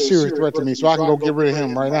Slap is a serious threat to me, so I can go get rid of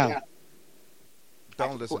him right now.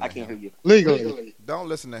 Don't listen to him. I can't hear you. Legally. Don't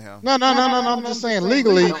listen to him. No. I'm just saying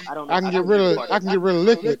legally, I can get rid of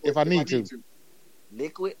Liquid if I need to.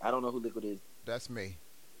 Liquid? I don't know who Liquid is. That's me.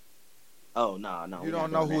 Oh no. You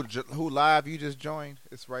don't know who live you just joined?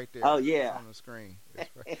 It's right there. Oh yeah, it's on the screen. It's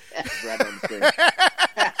right. It's right on the screen.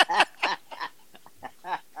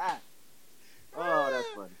 Oh, that's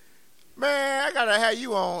funny. Man, I gotta have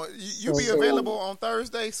you on. You be available on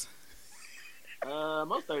Thursdays?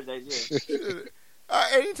 Most Thursdays, yeah.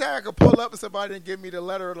 Anytime I could pull up and somebody and give me the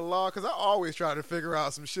letter of the law, because I always try to figure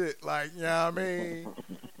out some shit. Like, you know what I mean?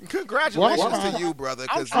 Congratulations to you, brother.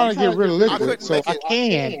 I'm trying to get rid of liquid so I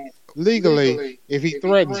can legally if he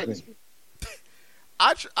threatens me.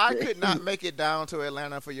 I could not make it down to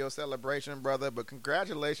Atlanta for your celebration, brother. But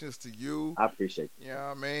congratulations to you. I appreciate it. You know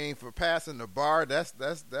what I mean, for passing the bar. That's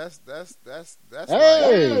Hey,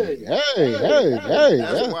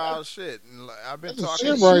 that's wild shit. And I've been talking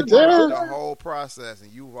to shit you right there. about the whole process,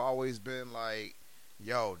 and you've always been like,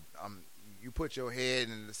 "Yo, you put your head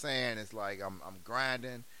in the sand. It's like I'm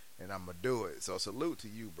grinding, and I'm gonna do it." So salute to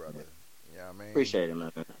you, brother. You know what I mean? Appreciate it,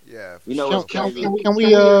 man. Yeah. You know sure. what's crazy?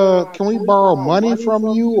 Can we borrow money from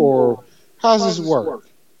you, or how's this work?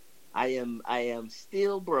 I am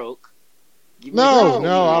still broke. Give me No, a I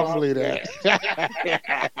couple don't believe years.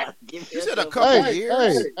 that. Give me You said a couple couple Hey,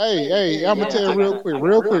 years. hey, I'm gonna tell you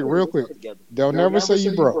real quick. Don't never say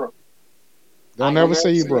you broke. Don't never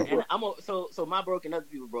say you broke. And so my broke and other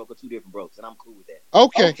people broke are two different brokes, and I'm cool with that.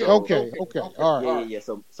 Okay. All right. Yeah.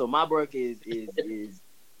 So my broke is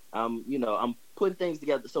I'm putting things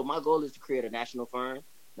together. So my goal is to create a national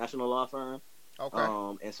law firm.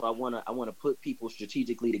 Okay. And so I wanna put people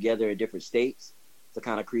strategically together in different states to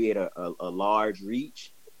kind of create a large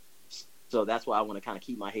reach. So that's why I want to kind of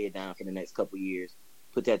keep my head down for the next couple of years,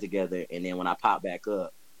 put that together, and then when I pop back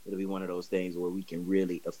up, it'll be one of those things where we can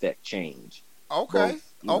really affect change. Okay.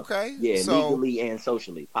 Both, Okay. Yeah, So, legally and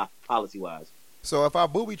socially, policy wise. So if I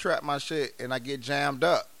booby trap my shit and I get jammed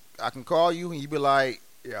up, I can call you and you be like,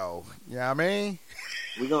 "Yo, you know what I mean?"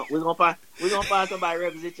 We're gonna find somebody to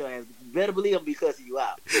represent your ass. You better believe I'm be cussing you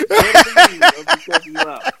out. You better believe I'm be cussing you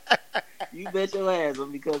out. You bet your ass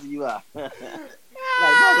I'm be cussing you out. Like,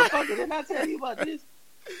 motherfucker, didn't I tell you about this?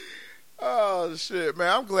 Oh shit,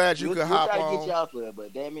 man! I'm glad you can hop We'll try to on. get y'all for it,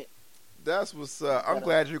 but damn it. That's what's up. I'm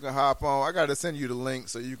glad you can hop on. I got to send you the link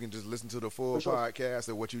so you can just listen to the full podcast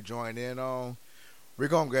of what you joined in on. We're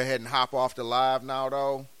going to go ahead and hop off the live now,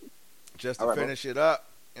 though, just to finish it up.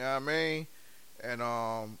 You know what I mean? And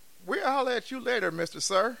we'll holler at you later, Mr.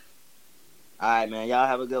 Sir. All right, man. Y'all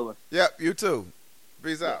have a good one. Yep, you too.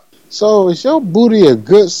 Peace out. So is your booty a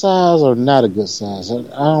good size or not a good size? I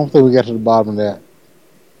don't think we got to the bottom of that.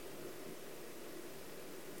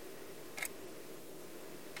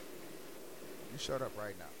 Shut up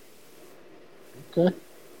right now. Okay.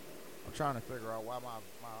 I'm trying to figure out why my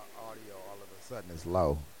audio all of a sudden is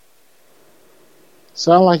low.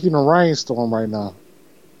 Sound like you're in a rainstorm right now.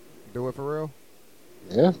 Do it for real?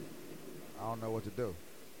 Yeah. I don't know what to do.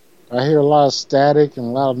 I hear a lot of static and a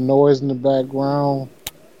lot of noise in the background.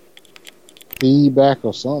 Feedback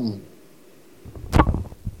or something.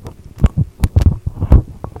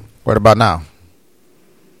 What about now?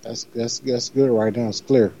 That's good right now. It's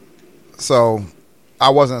clear. So, I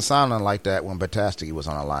wasn't sounding like that when Batasti was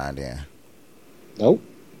on the line then. Nope.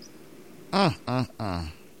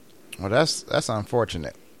 Well, that's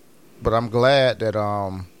unfortunate. But I'm glad that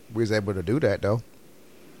we was able to do that, though.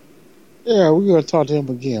 Yeah, we're going to talk to him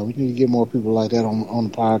again. We need to get more people like that on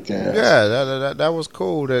the podcast. Yeah, that was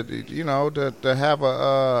cool that, you know, to have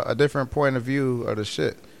a different point of view of the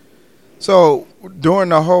shit. So, during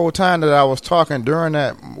the whole time that I was talking, during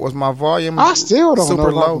that, was my volume I still don't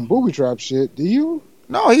super know low? about booby trap shit. Do you?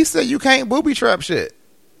 No, he said you can't booby trap shit.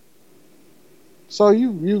 So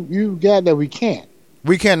you got that we can't.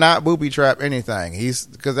 We cannot booby trap anything.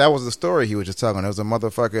 Because that was the story he was just talking. There was a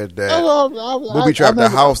motherfucker that booby trapped a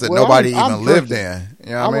house that nobody even lived in.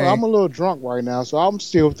 You know what I mean? I'm a little drunk right now, so I'm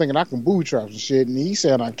still thinking I can booby trap some shit, and he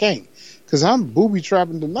said I can't. Because I'm booby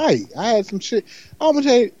trapping tonight. I had some shit. I'm going to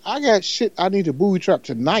tell you, I got shit I need to booby trap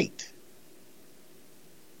tonight.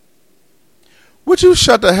 Would you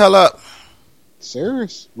shut the hell up?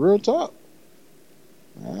 Serious. Real talk.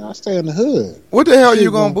 Man, I stay in the hood. What the hell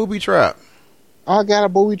you going to booby trap? I got to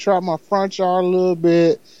booby trap my front yard a little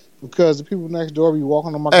bit because the people next door be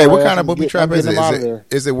walking on my Hey, grass. what kind of booby trap is it?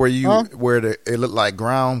 Is it where it look like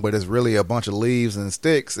ground, but it's really a bunch of leaves and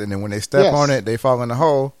sticks, and then when they step on it, they fall in the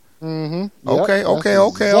hole? Mm-hmm. Okay.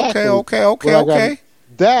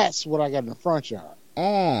 That's what I got in the front yard.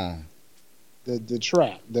 The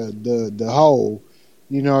trap, the hole.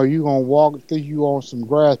 You know, you gonna walk, think you on some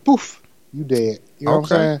grass, poof, you dead. You know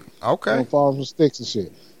what I'm saying? Okay. Gonna fall on some sticks and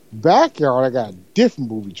shit. Backyard, I got a different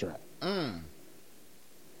booby trap.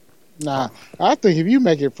 Nah, I think if you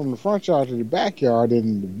make it from the front yard to the backyard,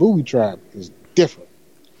 then the booby trap is different.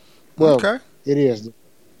 Well, it is.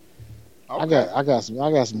 Okay. I got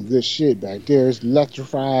some good shit back there. It's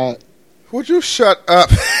electrified. Would you shut up?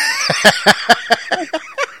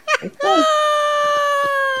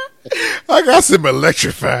 I got some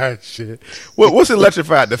electrified shit. What's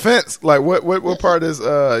electrified? The fence? Like what part is you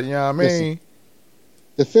know what I mean?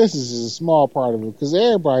 the fences is a small part of it because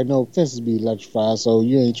everybody know fences be electrified, so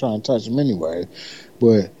you ain't trying to touch them anyway.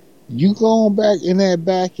 But you going back in that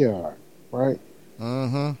backyard, right?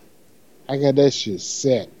 Mm-hmm. I got that shit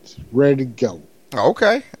set, ready to go.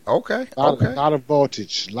 Okay. Lot of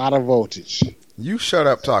voltage. You shut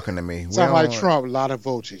up talking to me. Sound like Trump. Lot of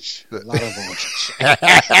voltage. It's a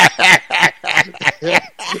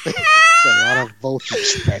lot of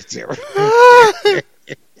voltage back there.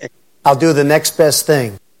 I'll do the next best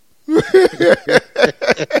thing. This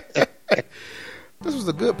was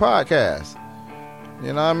a good podcast.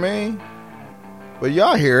 You know what I mean? But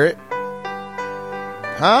y'all hear it.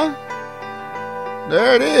 Huh?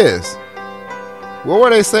 There it is. Well, what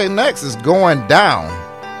they say next is going down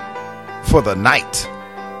for the night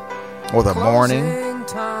or the morning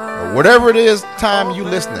or whatever it is time you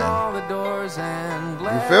listening.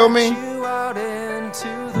 You feel me?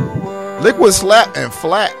 Liquid Slap and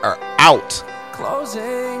Flat are out.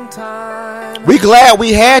 We glad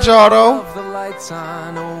we had y'all though.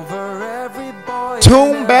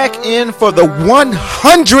 Tune back in for the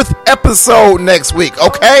 100th episode next week,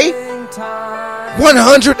 okay?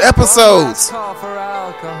 100 episodes.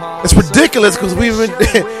 It's ridiculous because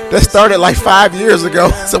that started like 5 years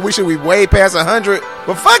ago, so we should be way past 100.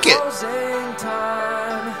 But fuck it.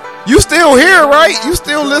 You still here, right? You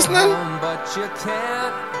still listening?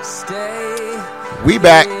 We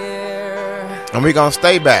back, and we gonna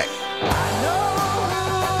stay back.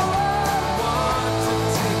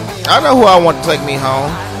 I know who I want to take me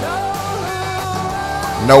home.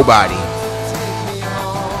 Nobody.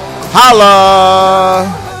 Holla!